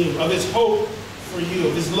belief in you, of His hope for you,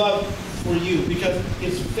 of His love for you, because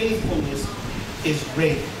His faithfulness is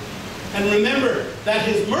great. And remember that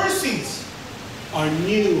His mercies are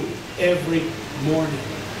new every morning.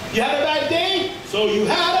 You had a bad day? So you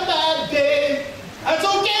had a bad day. That's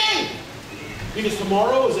okay. Because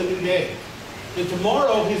tomorrow is a new day. And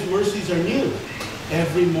tomorrow His mercies are new.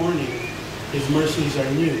 Every morning His mercies are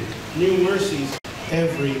new. New mercies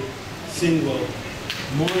every single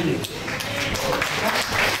morning.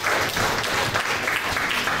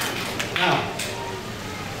 Now,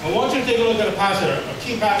 I want you to take a look at a passage, a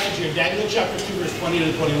key passage here, Daniel chapter 2, verse 20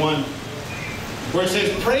 to 21, where it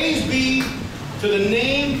says, "Praise be to the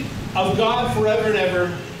name of God forever and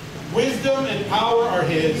ever. Wisdom and power are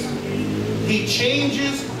His. He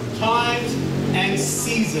changes times and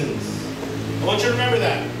seasons." I want you to remember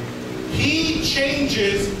that. He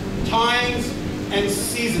changes times and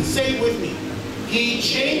seasons. Say it with me. He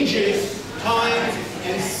changes times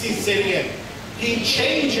and seasons. Say it again. He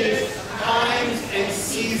changes times and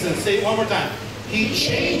seasons. Say it one more time. He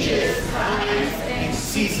changes times and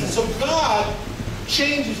seasons. So God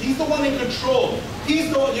changes. He's the one in control.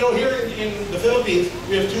 He's the one, you know, here in the Philippines,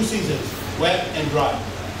 we have two seasons, wet and dry.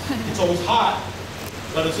 It's always hot,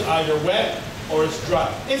 but it's either wet or it's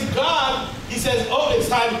dry. It's God. He says, oh, it's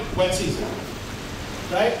time, wet season.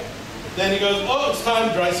 Right? Then He goes, oh, it's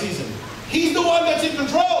time, dry season. He's the one that's in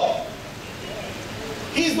control.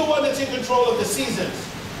 He's the one that's in control of the seasons.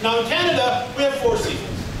 Now in Canada, we have 4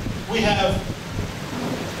 seasons. We have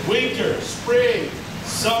winter, spring,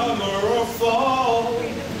 summer, or fall.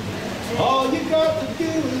 All you got to do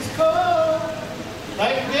is call.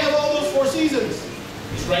 Right? We have all those 4 seasons.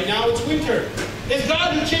 Right now it's winter. It's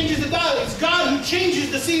God who changes the dial. It's God who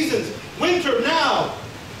changes the seasons. Winter now.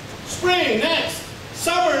 Spring next.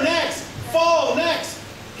 Summer next. Fall next.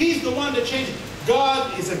 He's the one that changes.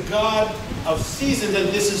 God is a God of seasons, and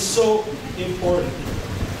this is so important.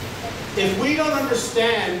 If we don't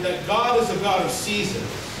understand that God is a God of seasons,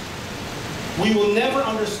 we will never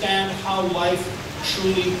understand how life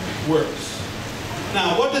truly works.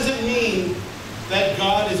 Now, what does it mean that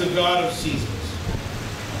God is a God of seasons?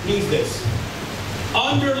 It means this.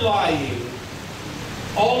 Underlying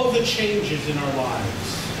all of the changes in our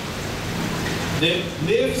lives, there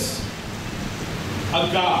lives a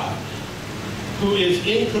God who is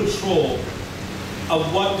in control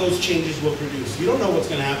of what those changes will produce. You don't know what's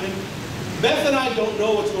going to happen. Beth and I don't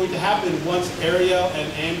know what's going to happen once Ariel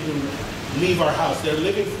and Andrew leave our house. They're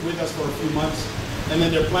living with us for a few months. and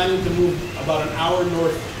then they're planning to move about an hour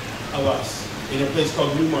north of us in a place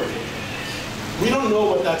called Nucomm. We don't know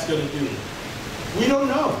what that's going to do. We don't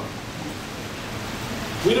know.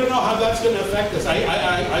 We don't know how that's going to affect us. I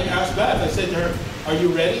asked Beth, I said to her, are you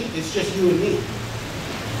ready? It's just you and me.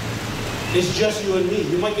 It's just you and me.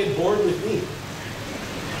 You might get bored with me.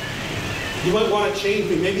 You might want to change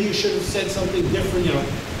me. Maybe you should have said something different, you know.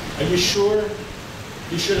 Are you sure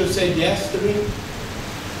you should have said yes to me?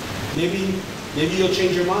 Maybe you'll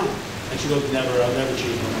change your mind. And she goes, never, I'll never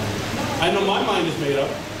change my mind. I know my mind is made up.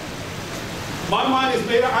 My mind is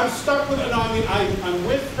made up. I'm stuck with it. No, I mean, I'm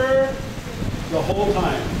with her the whole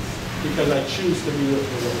time because I choose to be with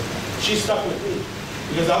her. She's stuck with me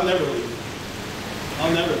because I'll never leave.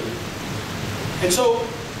 I'll never leave. And so,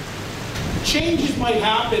 changes might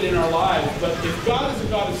happen in our lives, but if God is a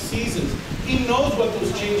God of seasons, He knows what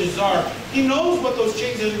those changes are. He knows what those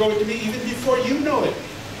changes are going to be even before you know it.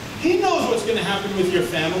 He knows what's going to happen with your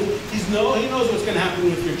family. He knows what's going to happen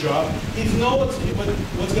with your job. He knows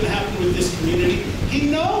what's going to happen with this community. He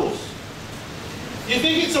knows. You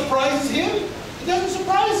think it surprises Him? It doesn't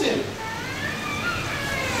surprise Him.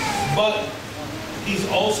 But He's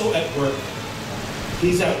also at work.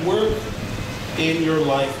 He's at work in your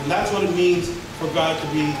life. And that's what it means for God to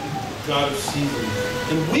be God of seasons.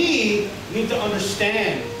 And we need to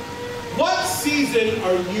understand, what season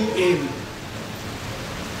are you in?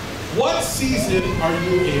 What season are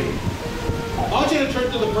you in? I want you to turn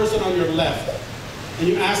to the person on your left and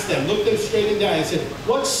you ask them, look them straight in the eye and say,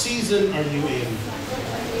 what season are you in?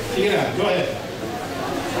 Take it out. Go ahead.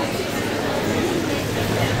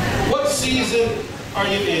 What season are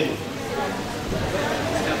you in?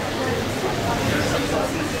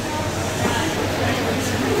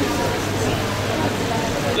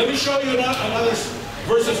 Let me show you another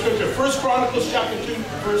verse of scripture. 1 Chronicles chapter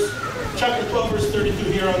 12, verse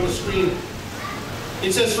 32 here on the screen.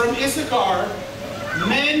 It says, from Issachar,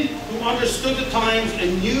 men who understood the times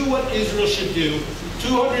and knew what Israel should do,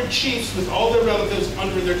 200 chiefs with all their relatives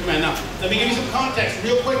under their command. Now, let me give you some context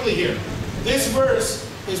real quickly here. This verse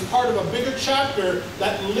is part of a bigger chapter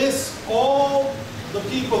that lists all the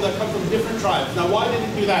people that come from different tribes. Now, why did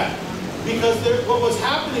he do that? Because what was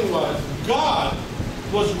happening was God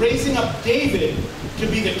was raising up David to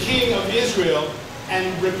be the king of Israel and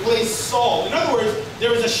replace Saul. In other words,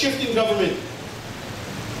 there was a shift in government.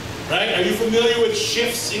 Right? Are you familiar with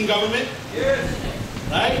shifts in government? Yes.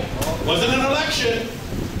 Right? Wasn't an election,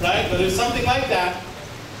 right? But it was something like that.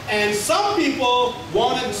 And some people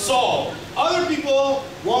wanted Saul. Other people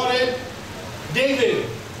wanted David.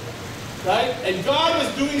 Right? And God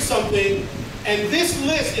was doing something. And this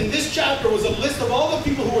list, in this chapter, was a list of all the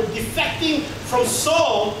people who were defecting from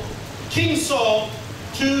Saul, King Saul,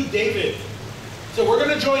 to David. So we're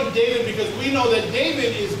going to join David because we know that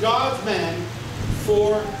David is God's man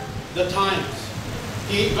for the times.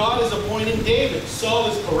 God is appointing David.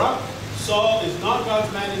 Saul is corrupt. Saul is not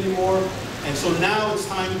God's man anymore. And so now it's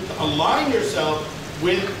time to align yourself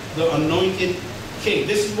with the anointed king.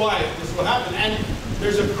 This is why. This is what happened. And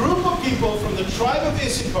there's a group of people from the tribe of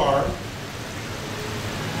Issachar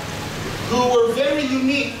who were very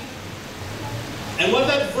unique. And what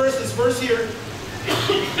that verse, this verse here,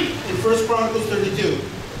 in 1 Chronicles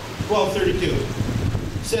 12:32,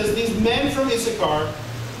 says, these men from Issachar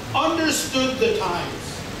understood the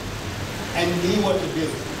times and knew what to do.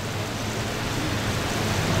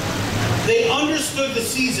 They understood the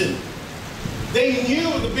season. They knew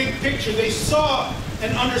the big picture. They saw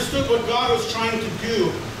and understood what God was trying to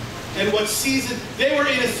do and what season. They were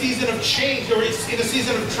in a season of change. They were in a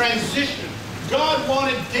season of transition. God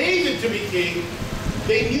wanted David to be king.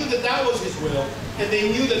 They knew that that was His will, and they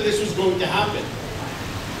knew that this was going to happen.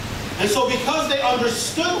 And so because they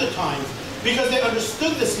understood the times, because they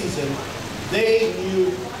understood the season, they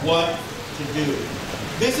knew what to do.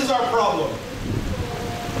 This is our problem.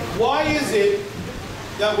 Why is it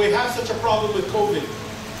that we have such a problem with COVID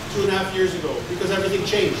 2.5 years ago? Because everything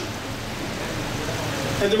changed.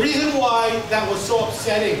 And the reason why that was so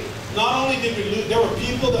upsetting, not only did we lose, there were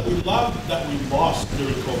people that we loved that we lost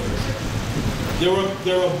during COVID.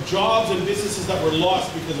 There were jobs and businesses that were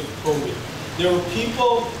lost because of COVID. There were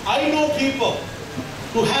people, I know people,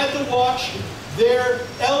 who had to watch their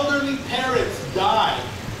elderly parents die,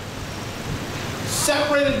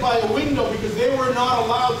 separated by a window because they were not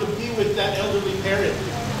allowed to be with that elderly parent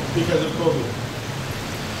because of COVID.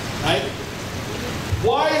 Right?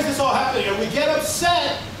 Why is this all happening? And we get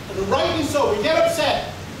upset, and rightly so, we get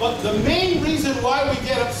upset. But the main reason why we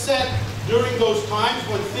get upset during those times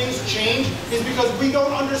when things change is because we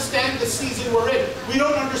don't understand the season we're in. We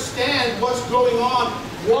don't understand what's going on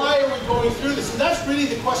why are we going through this? And that's really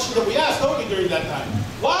the question that we ask, don't we, during that time?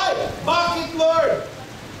 Why? Bakit, Lord?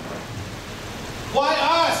 Why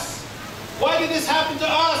us? Why did this happen to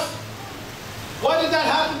us? Why did that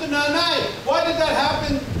happen to Nanay? Why did that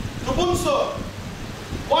happen to Bunso?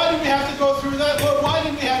 Why did we have to go through that, Lord? Why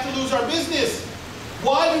did we have to lose our business?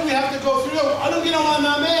 Why did we have to go through that? Anong ginawa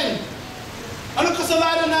namin? Anong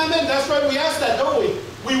kasalanan namin? That's right, we ask that, don't we?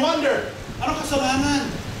 We wonder, anong kasalanan?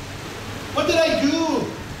 What did I do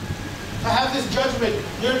to have this judgment?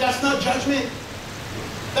 That's not judgment.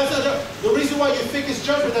 That's not the reason why you think it's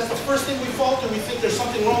judgment. That's the first thing we fall to. We think there's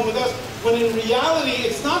something wrong with us. When in reality,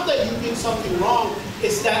 it's not that you did something wrong.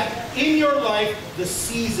 It's that in your life, the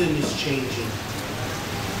season is changing.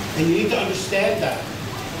 And you need to understand that.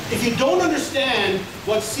 If you don't understand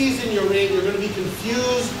what season you're in, you're going to be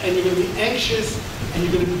confused, and you're going to be anxious, and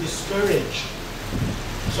you're going to be discouraged.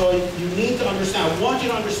 So you need to understand. I want you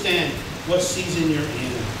to understand what season you're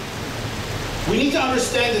in. We need to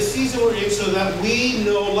understand the season we're in so that we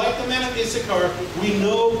know, like the men of Issachar, we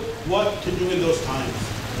know what to do in those times.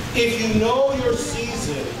 If you know your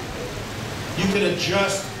season, you can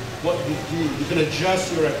adjust what you do. You can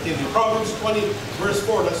adjust your activity. Proverbs 20, verse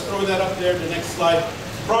 4. Let's throw that up there, the next slide.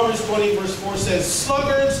 Proverbs 20, verse 4 says,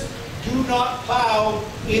 sluggards do not plow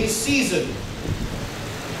in season.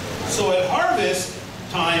 So at harvest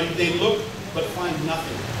time, they look but find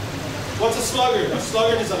nothing. What's a sluggard? A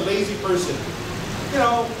sluggard is a lazy person. You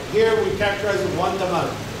know, here we characterize it one tamal.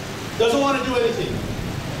 Doesn't want to do anything.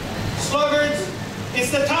 Sluggards,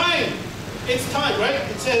 it's the time. It's time, right?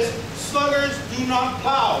 It says, sluggards do not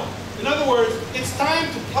plow. In other words, it's time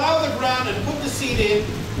to plow the ground and put the seed in,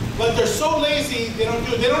 but they're so lazy, they don't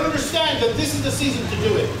do it. They don't understand that this is the season to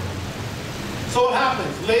do it. So what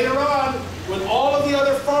happens? Later on, when all of the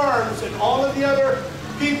other farms and all of the other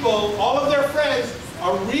people, all of their friends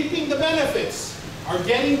are reaping the benefits, are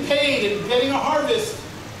getting paid and getting a harvest,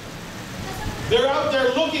 they're out there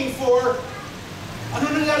looking for, ano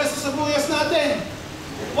nangyari sa sabuyas natin?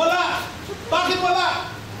 Wala! Bakit wala?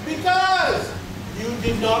 Because you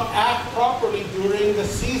did not act properly during the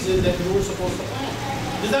season that you were supposed to plant.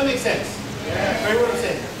 Does that make sense? Yeah. Right, what I'm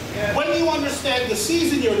saying? Yeah. When you understand the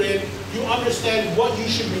season you're in, you understand what you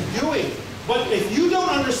should be doing. But if you don't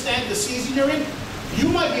understand the season you're in, you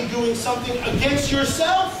might be doing something against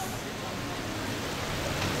yourself.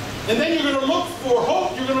 And then you're going to look for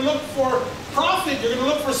hope, you're going to look for profit, you're going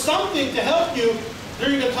to look for something to help you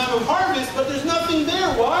during the time of harvest, but there's nothing there.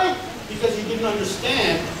 Why? Because you didn't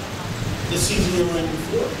understand the season you were in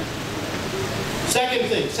before. Second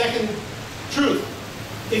thing, second truth.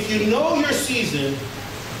 If you know your season,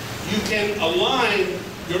 you can align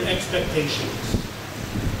your expectations.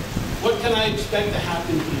 What can I expect to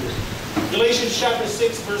happen here? Galatians chapter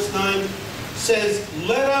 6, verse 9 says,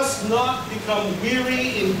 let us not become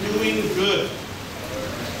weary in doing good.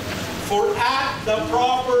 For at the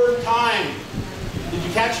proper time, did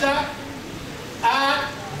you catch that?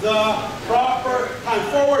 At the proper time.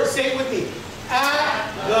 Forward, say it with me.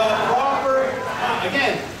 At the proper time.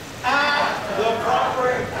 Again, at the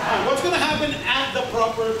proper time. What's going to happen at the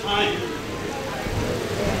proper time?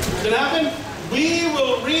 What's going to happen? We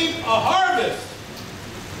will reap a harvest.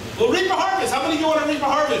 We'll reap a harvest. How many of you want to reap a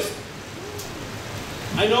harvest?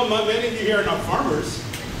 I know many of you here are not farmers.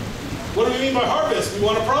 What do we mean by harvest? We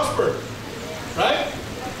want to prosper, right?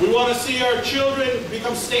 We want to see our children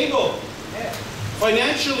become stable,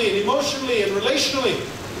 financially and emotionally and relationally,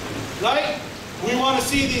 right? We want to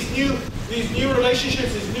see these new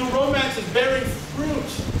relationships, these new romances bearing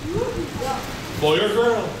fruit. Boy or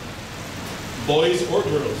girl, boys or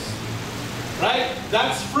girls, right?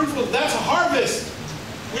 That's fruitful. That's a harvest.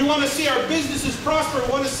 We want to see our businesses prosper. We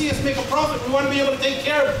want to see us make a profit. We want to be able to take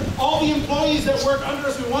care of all the employees that work under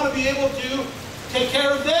us. We want to be able to take care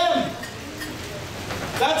of them.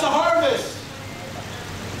 That's a harvest.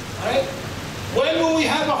 Right? When will we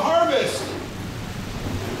have a harvest?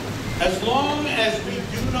 As long as we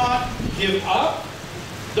do not give up,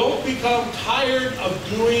 don't become tired of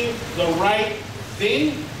doing the right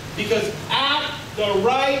thing, because at the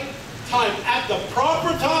right time, at the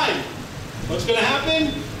proper time, what's going to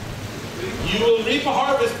happen? You will reap a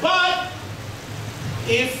harvest, but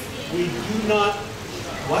if we do not,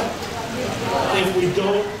 what? If we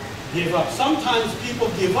don't give up. Sometimes people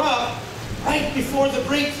give up right before the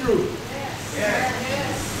breakthrough.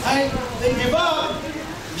 Yes. Right? They give up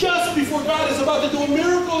just before God is about to do a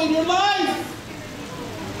miracle in your life.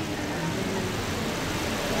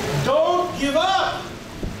 Don't give up.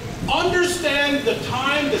 Understand the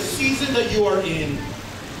time, the season that you are in.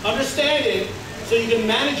 Understand it So you can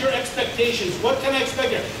manage your expectations. What can I expect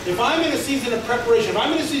here? If I'm in a season of preparation, if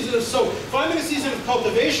I'm in a season of sow, if I'm in a season of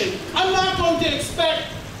cultivation, I'm not going to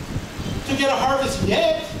expect to get a harvest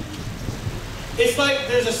yet. It's like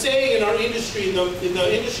there's a saying in our industry, in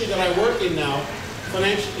the industry that I work in now,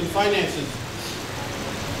 in finances.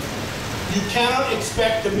 You cannot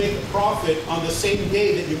expect to make a profit on the same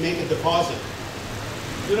day that you make a deposit.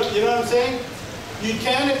 You know what I'm saying? You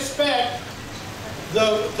can't expect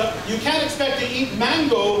to eat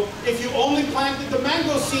mango if you only planted the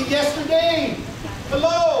mango seed yesterday.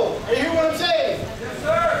 Hello, are you hearing what I'm saying? Yes,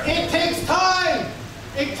 sir. It takes time.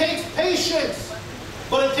 It takes patience.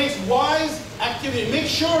 But it takes wise activity. Make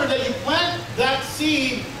sure that you plant that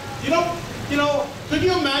seed. You know, could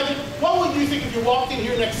you imagine, what would you think if you walked in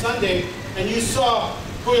here next Sunday and you saw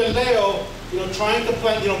Kuya Leo, trying to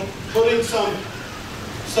plant, putting some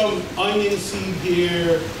onion seed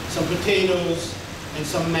here, some potatoes, and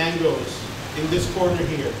some mangoes in this corner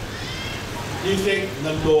here. You think,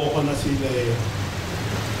 naloko na si Leo.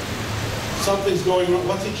 Something's going wrong.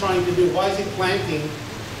 What's he trying to do? Why is he planting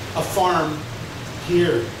a farm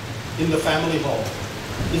here in the family hall?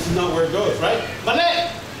 This is not where it goes, right? Mali!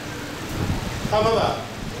 Tama ba?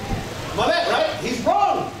 Mali, right? He's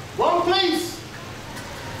wrong. Wrong place.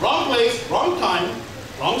 Wrong place, wrong time,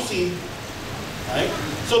 wrong seed. Right?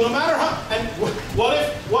 So no matter how, and what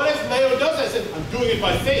if Leo does that? I said, I'm doing it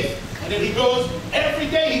by faith. And then he goes, every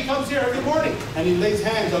day he comes here every morning and he lays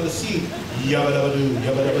hands on the seed. Yabba-dabba-doo,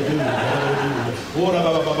 yabba-dabba-doo,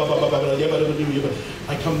 yabba-dabba-doo, yabba-dabba-doo, yabba-dabba-doo.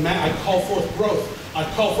 I call forth growth. I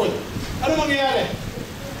call forth. Ano mangyayari?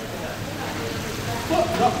 What?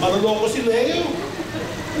 Maluloko si Leo?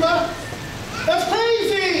 Diba? That's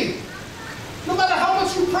crazy! No matter how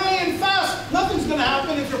much you pray and fast, nothing's going to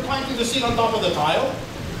happen if you're planting the seed on top of the tile.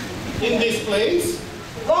 In this place.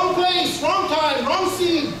 Wrong place, wrong time, wrong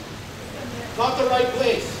seed. Not the right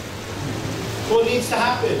place. So what needs to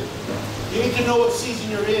happen? You need to know what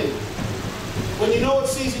season you're in. When you know what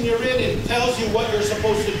season you're in, it tells you what you're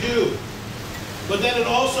supposed to do. But then it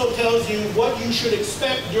also tells you what you should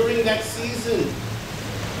expect during that season.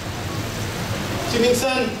 See,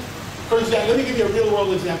 minsan, for example, let me give you a real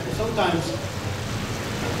world example. Sometimes,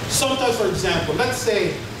 for example, let's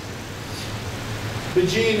say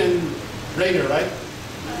Eugene and Rainer, right?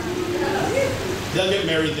 They'll get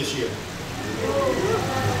married this year.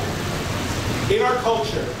 In our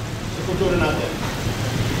culture, sa kultura natin,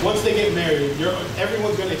 once they get married,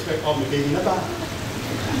 everyone's going to expect, oh, may baby na ba?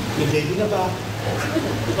 May baby na ba?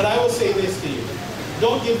 But I will say this to you.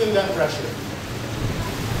 Don't give them that pressure.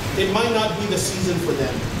 It might not be the season for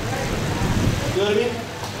them. You know what I mean?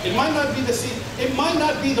 It might not be the season. It might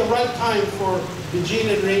not be the right time for Eugene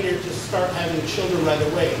and Rainer to start having children right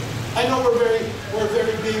away. I know we're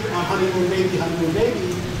very big on honeymoon baby,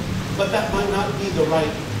 but that might not be the right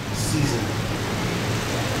season.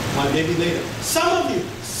 Maybe later. Some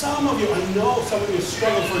of you, I know some of you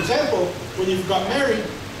struggle. For example, when you got married,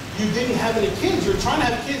 you didn't have any kids. You're trying to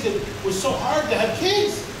have kids, and it was so hard to have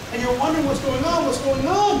kids. And you're wondering what's going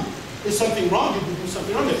on. Is something wrong? Did we do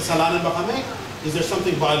something wrong? Kasalanan ba kami? Is there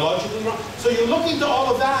something biologically wrong? So you look into all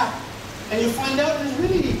of that, and you find out there's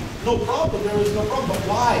really no problem. There is no problem. But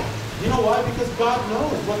why? You know why? Because God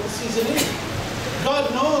knows what the season is. God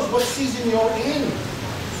knows what season you're in.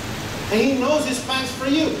 And He knows His plans for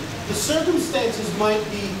you. The circumstances might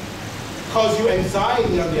cause you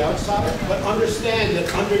anxiety on the outside, but understand that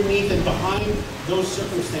underneath and behind those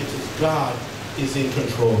circumstances, God is in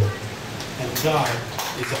control. And God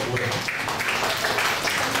is at work.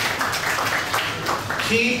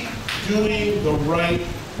 Keep doing the right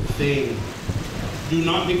thing. Do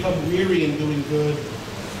not become weary in doing good.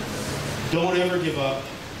 Don't ever give up.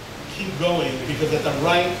 Keep going, because at the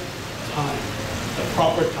right time, the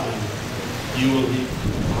proper time, you will reap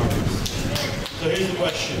harvest. So here's the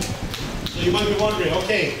question. So you might be wondering,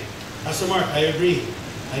 okay, Pastor Mark, I agree.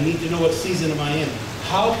 I need to know what season am I in.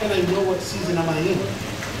 How can I know what season am I in?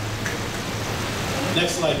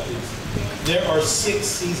 Next slide, please. There are 6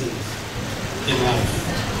 seasons in life.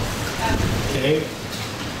 Okay?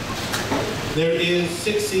 There is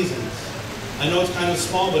 6 seasons. I know it's kind of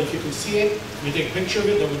small, but if you can see it, if you take a picture of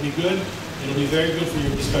it, that would be good. It'll be very good for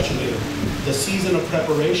your discussion later. The season of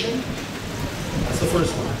preparation, that's the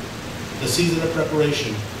first one. The season of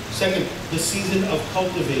preparation. Second, the season of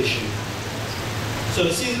cultivation. So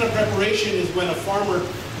the season of preparation is when a farmer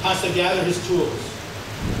has to gather his tools.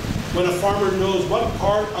 When a farmer knows what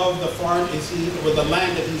part of the farm with the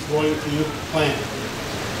land that he's going to plant.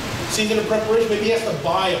 Season of preparation, maybe he has to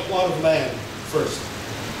buy a plot of land first.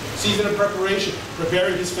 Season of preparation,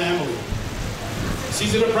 preparing his family.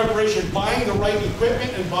 Season of preparation, buying the right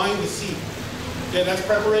equipment and buying the seed. Okay, that's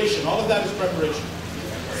preparation. All of that is preparation.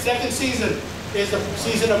 Second season is the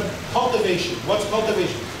season of cultivation. What's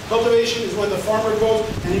cultivation? Cultivation is when the farmer goes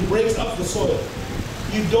and he breaks up the soil.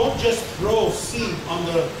 You don't just throw seed on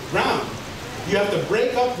the ground. You have to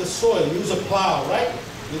break up the soil. Use a plow, right?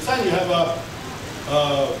 Inside you have a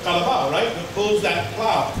calabaw, right? That pulls that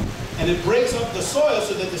plow. And it breaks up the soil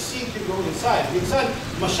so that the seed can go inside. Inside,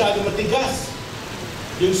 masyado matigas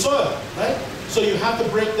yung soil, right? So you have to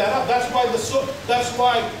break that up. That's why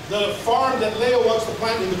the farm that Leo wants to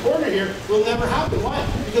plant in the corner here will never happen. Why?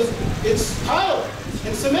 Because it's tile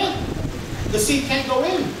and cement. The seed can't go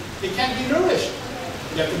in. It can't be nourished.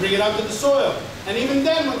 You have to bring it out to the soil. And even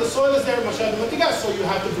then, when the soil is there, masyado matigas, so you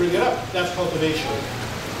have to bring it up. That's cultivation.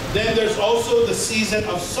 Then there's also the season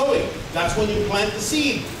of sowing. That's when you plant the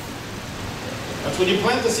seed. That's when you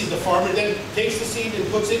plant the seed. The farmer then takes the seed and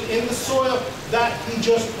puts it in the soil that he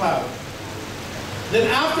just plowed. Then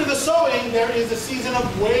after the sowing, there is the season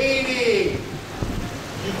of waiting.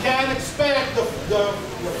 You can't expect the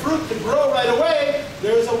fruit to grow right away.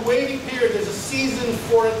 There is a waiting period. There's a season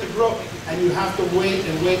for it to grow. And you have to wait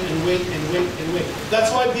and wait and wait and wait and wait.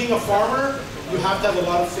 That's why being a farmer, you have to have a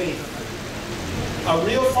lot of faith. A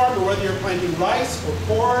real farmer, whether you're planting rice or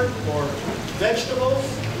corn or vegetables,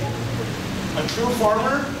 a true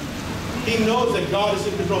farmer, he knows that God is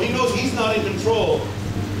in control. He knows he's not in control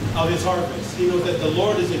of his harvest. He knows that the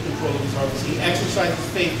Lord is in control of his harvest. He exercises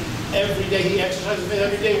faith every day. He exercises faith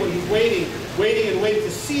every day when he's waiting and waiting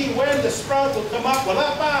to see when the sprout will come up.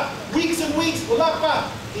 Wala pa. Weeks and weeks. Wala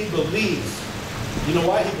pa. He believes. You know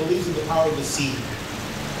why? He believes in the power of the seed.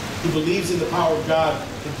 He believes in the power of God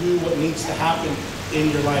to do what needs to happen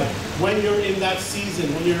in your life. When you're in that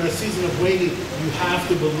season, when you're in a season of waiting, you have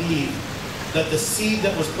to believe that the seed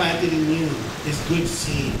that was planted in you is good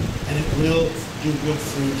seed, and it will do good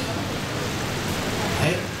fruit.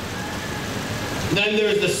 Right? Then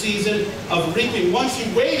there's the season of reaping. Once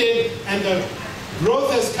you waited and the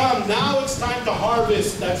growth has come, now it's time to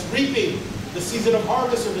harvest. That's reaping. The season of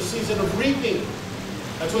harvest or the season of reaping.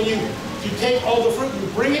 That's when you take all the fruit, you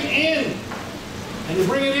bring it in, and you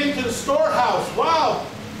bring it into the storehouse. Wow!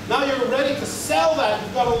 Now you're ready to sell that.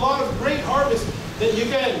 You've got a lot of great harvest that you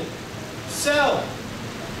can sell,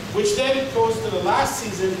 which then goes to the last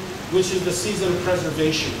season, which is the season of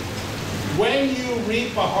preservation. When you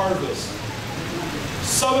reap a harvest,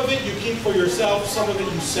 some of it you keep for yourself, some of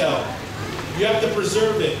it you sell. You have to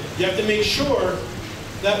preserve it. You have to make sure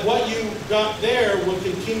that what you got there will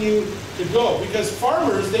continue to go. Because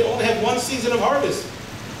farmers, they only have one season of harvest.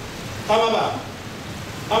 Tama ba?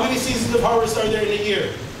 How many seasons of harvest are there in a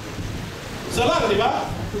year? Isa lang, di ba?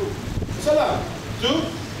 Isa lang. 2?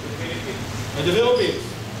 In the Philippines.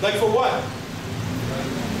 Like for what?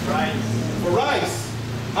 Rice. For rice.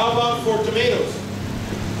 How about for tomatoes?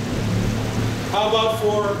 How about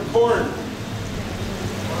for corn?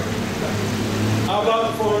 How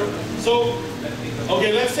about for... So,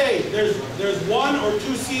 okay, let's say there's 1 or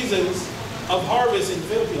 2 seasons of harvest in the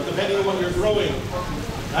Philippines, depending on what you're growing.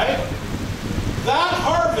 Right? That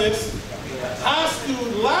harvest has to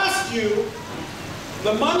last you.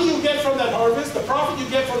 The money you get from that harvest, the profit you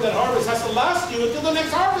get from that harvest has to last you until the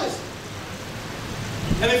next harvest.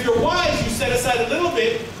 And if you're wise, you set aside a little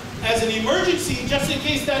bit as an emergency just in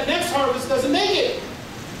case that next harvest doesn't make it.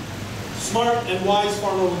 Smart and wise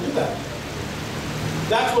farmer will do that.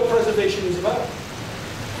 That's what preservation is about.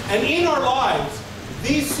 And in our lives,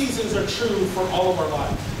 these seasons are true for all of our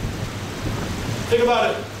lives. Think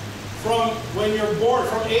about it. From when you're born,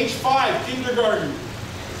 from age 5, kindergarten,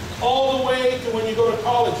 all the way to when you go to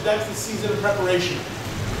college, that's the season of preparation.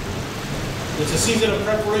 It's a season of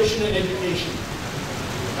preparation and education.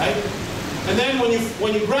 Right? And then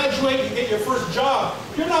when you graduate, you get your first job,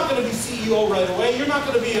 you're not going to be CEO right away. You're not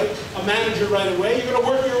going to be a manager right away. You're going to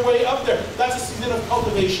work your way up there. That's a season of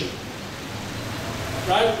cultivation.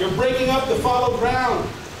 Right? You're breaking up the fallow ground.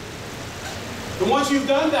 And once you've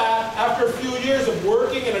done that, after a few years of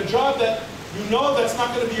working in a job that you know that's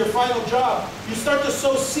not going to be your final job, you start to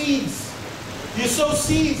sow seeds. You sow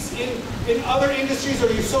seeds in other industries,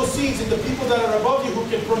 or you sow seeds in the people that are above you who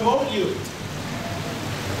can promote you.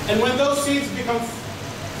 And when those seeds become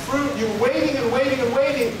fruit, you're waiting and waiting and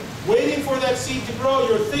waiting for that seed to grow.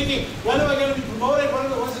 You're thinking, when am I going to be promoted? When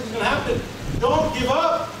is this going to happen? Don't give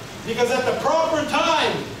up, because at the proper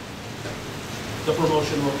time, the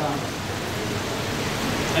promotion will come.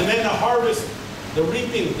 And then the harvest, the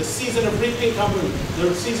reaping, the season of reaping comes,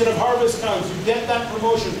 the season of harvest comes, you get that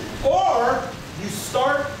promotion. Or you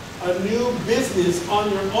start a new business on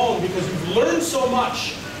your own because you've learned so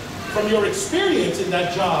much from your experience in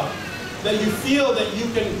that job that you feel that you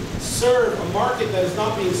can serve a market that is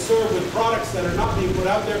not being served with products that are not being put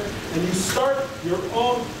out there, and you start your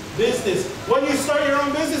own business. When you start your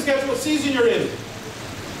own business, guess what season you're in?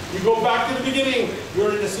 You go back to the beginning.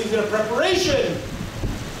 You're in a season of preparation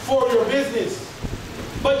for your business.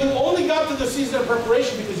 But you only got to the season of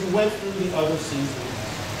preparation because you went through the other seasons.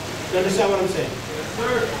 You understand what I'm saying? Yes,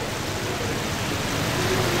 sir.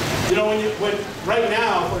 You know, when right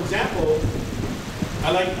now, for example,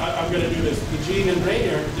 I'm going to do this. Eugene and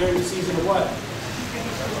Rainier, they're in the season of what?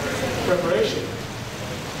 Preparation.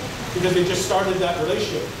 Because they just started that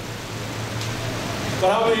relationship.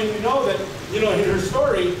 But how many of you know that, you know, in her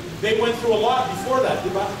story, they went through a lot before that,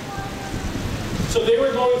 diba? So they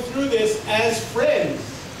were going through this as friends.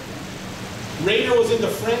 Rainier was in the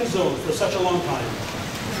friend zone for such a long time.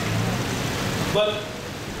 But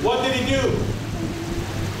what did he do?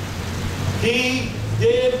 He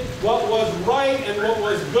did what was right and what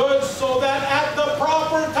was good so that at the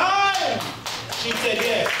proper time, she said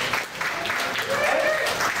yes.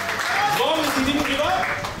 As long as he didn't give up,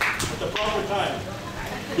 at the proper time,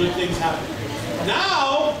 good things happen.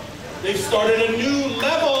 Now, they've started a new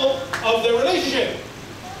level of their relationship.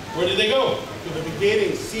 Where did they go? To the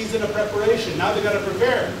beginning, season of preparation. Now they got to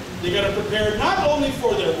prepare. They got to prepare not only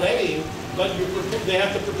for their wedding, but they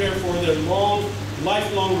have to prepare for their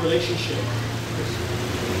lifelong relationship.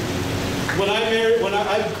 When I married,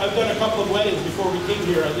 I've done a couple of weddings before we came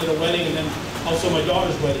here. I did a wedding and then also my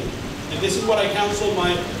daughter's wedding. And this is what I counsel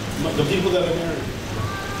the people that are married.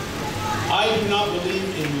 I do not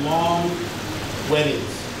believe in long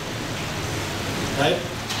weddings. Right?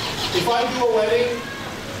 If I do a wedding,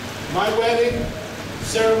 my wedding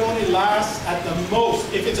ceremony lasts at the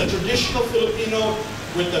most, if it's a traditional Filipino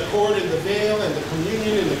with the cord and the veil and the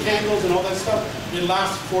communion and the candles and all that stuff, it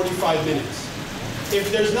lasts 45 minutes. If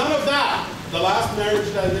there's none of that, the last marriage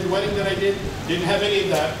that I did, wedding that I did, didn't have any of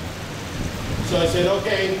that. So I said,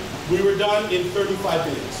 okay, we were done in 35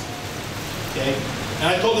 minutes. Okay? And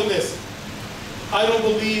I told him this, I don't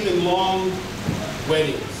believe in long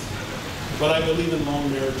weddings, but I believe in long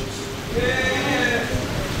marriages. Yeah.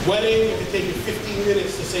 Wedding, it could take you 15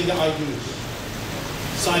 minutes to say the I do's.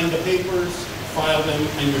 Sign the papers, file them,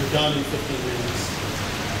 and you're done in 15 minutes.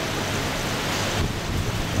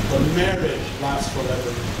 But marriage lasts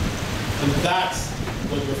forever. And that's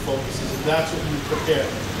what your focus is, and that's what you prepare.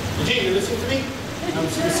 Eugene, you listening to me? I'm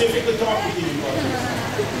specifically talking to you about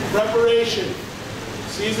this. Preparation.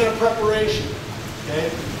 Season of preparation. Okay?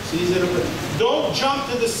 Season of don't jump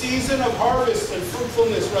to the season of harvest and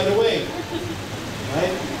fruitfulness right away.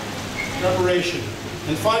 Right? Preparation.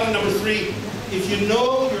 And finally, number 3, if you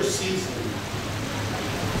know your season,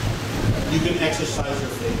 you can exercise your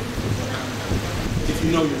faith. If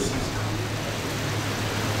you know your season.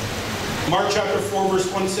 Mark chapter 4, verse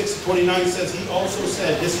 26 to 29 says, he also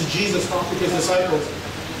said, this is Jesus talking to his disciples,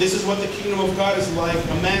 this is what the kingdom of God is like.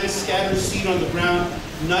 A man scatters seed on the ground,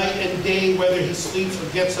 night and day, whether he sleeps or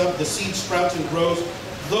gets up, the seed sprouts and grows,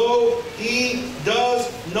 though he does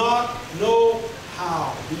not know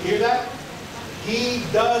how. Did you hear that? He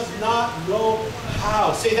does not know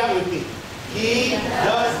how. Say that with me. He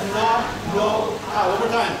does not know how. One more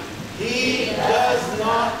time. He does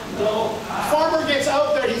not know how. Farmer gets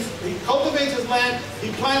out there, he cultivates his land,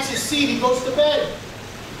 he plants his seed, he goes to bed.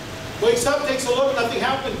 Wakes up, takes a look, nothing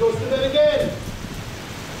happened, goes to bed again.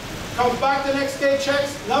 Comes back the next day,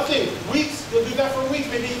 checks, nothing. Weeks, he'll do that for weeks,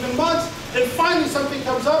 maybe even months. Then finally something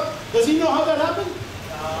comes up. Does he know how that happened?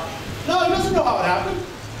 No, he doesn't know how it happened.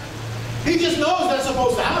 He just knows that's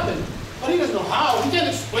supposed to happen. But he doesn't know how. He can't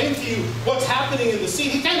explain to you what's happening in the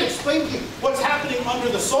seed. He can't explain to you what's happening under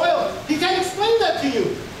the soil. He can't explain that to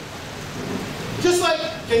you. Just like,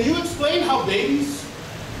 can you explain how babies,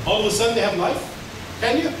 all of a sudden they have life?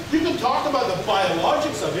 Can you? You can talk about the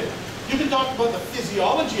biologics of it. You can talk about the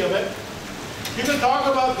physiology of it. You can talk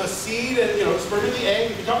about the seed and, you know, sperm and the egg.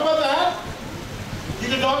 You can talk about that. You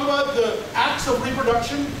can talk about the acts of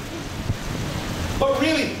reproduction. But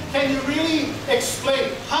really, can you really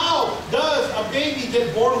explain how does a baby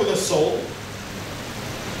get born with a soul?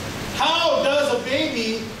 How does a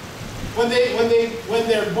baby, when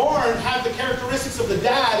they're born, have the characteristics of the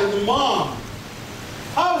dad or the mom?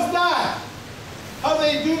 How is that? How do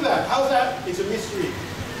they do that? How's that? It's a mystery.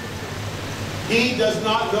 He does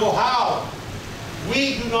not know how.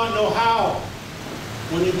 We do not know how.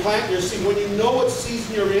 When you plant your seed, when you know what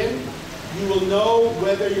season you're in, you will know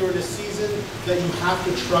whether you're in a season that you have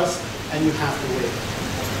to trust and you have to wait.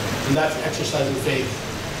 And that's exercising faith.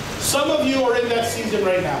 Some of you are in that season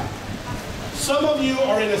right now. Some of you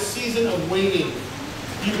are in a season of waiting.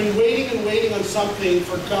 You've been waiting and waiting on something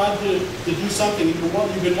for God to do something. You've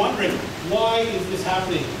been wondering, why is this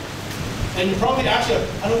happening? And you probably ask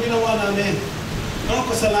yourself, ano ginawa namin? Ano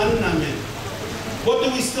kasalanan namin? What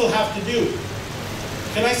do we still have to do?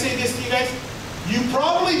 Can I say this to you guys? You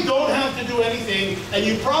probably don't have to do anything, and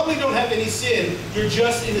you probably don't have any sin. You're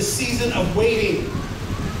just in a season of waiting.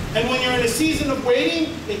 And when you're in a season of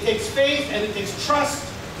waiting, it takes faith and it takes trust.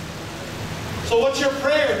 So what's your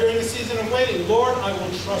prayer during the season of waiting? Lord, I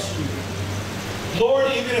will trust you. Lord,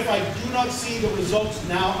 even if I do not see the results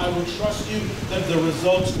now, I will trust you that the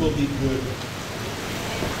results will be good.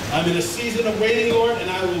 I'm in a season of waiting, Lord, and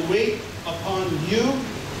I will wait upon you,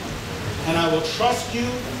 and I will trust you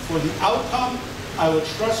for the outcome. I will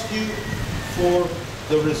trust you for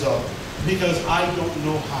the result, because I don't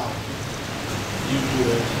know how you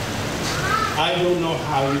do it. I don't know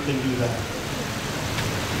how you can do that.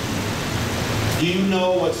 Do you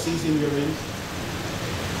know what season you're in?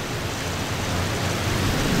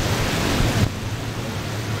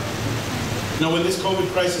 Now, when this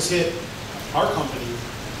COVID crisis hit our company,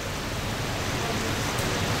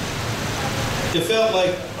 it felt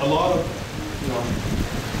like a lot of,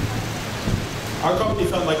 our company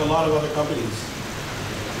felt like a lot of other companies.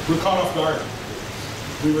 We were caught off guard.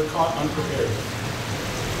 We were caught unprepared.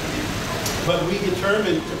 But we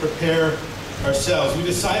determined to prepare ourselves. We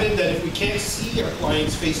decided that if we can't see our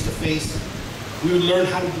clients face to face, we would learn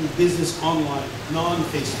how to do business online,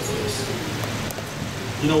 non-face to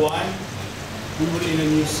face. You know why? We were in a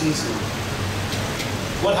new season.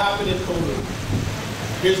 What happened in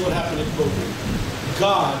COVID? Here's what happened in COVID.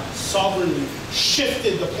 God sovereignly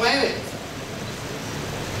shifted the planet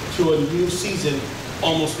to a new season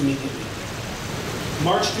almost immediately.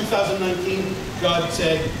 March 2019, God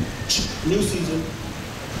said, new season.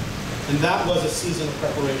 And that was a season of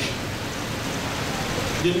preparation.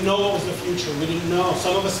 We didn't know what was the future. We didn't know.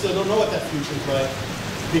 Some of us still don't know what that future is like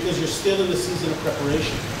because you're still in the season of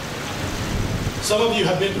preparation. Some of you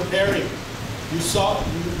have been preparing. You saw,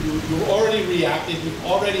 you already reacted, you've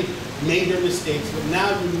already made your mistakes, but now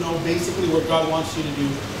you know basically what God wants you to do,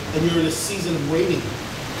 and you're in a season of waiting.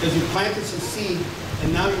 Because you planted some seed,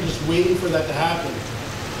 and now you're just waiting for that to happen.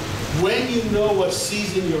 When you know what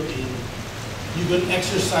season you're in, you can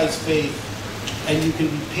exercise faith, and you can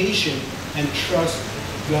be patient and trust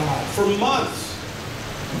God. For months,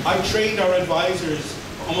 I trained our advisors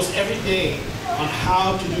almost every day on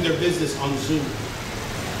how to do their business on Zoom.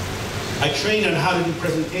 I trained on how to do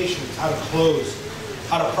presentations, how to close,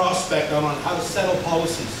 how to prospect, on how to settle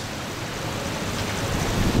policies.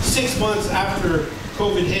 6 months after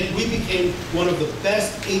COVID hit, we became one of the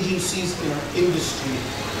best agencies in our industry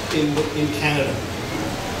in Canada.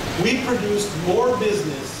 We produced more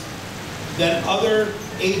business than other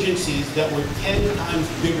agencies that were 10 times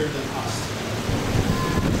bigger than us.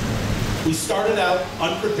 We started out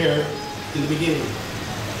unprepared in the beginning.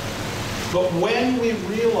 But when we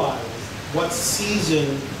realized what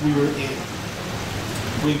season we were in,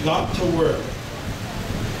 we got to work,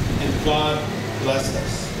 and God blessed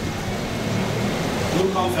us.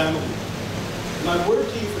 Nucomm family, my word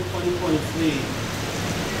to you for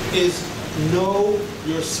 2023 is know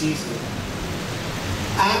your season.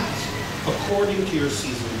 Act according to your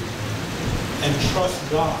season, and trust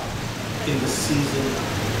God in the season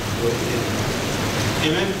we're in.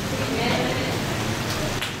 Amen? Amen.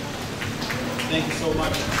 Thank you so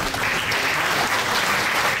much.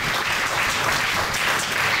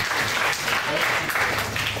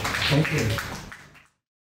 Thank you.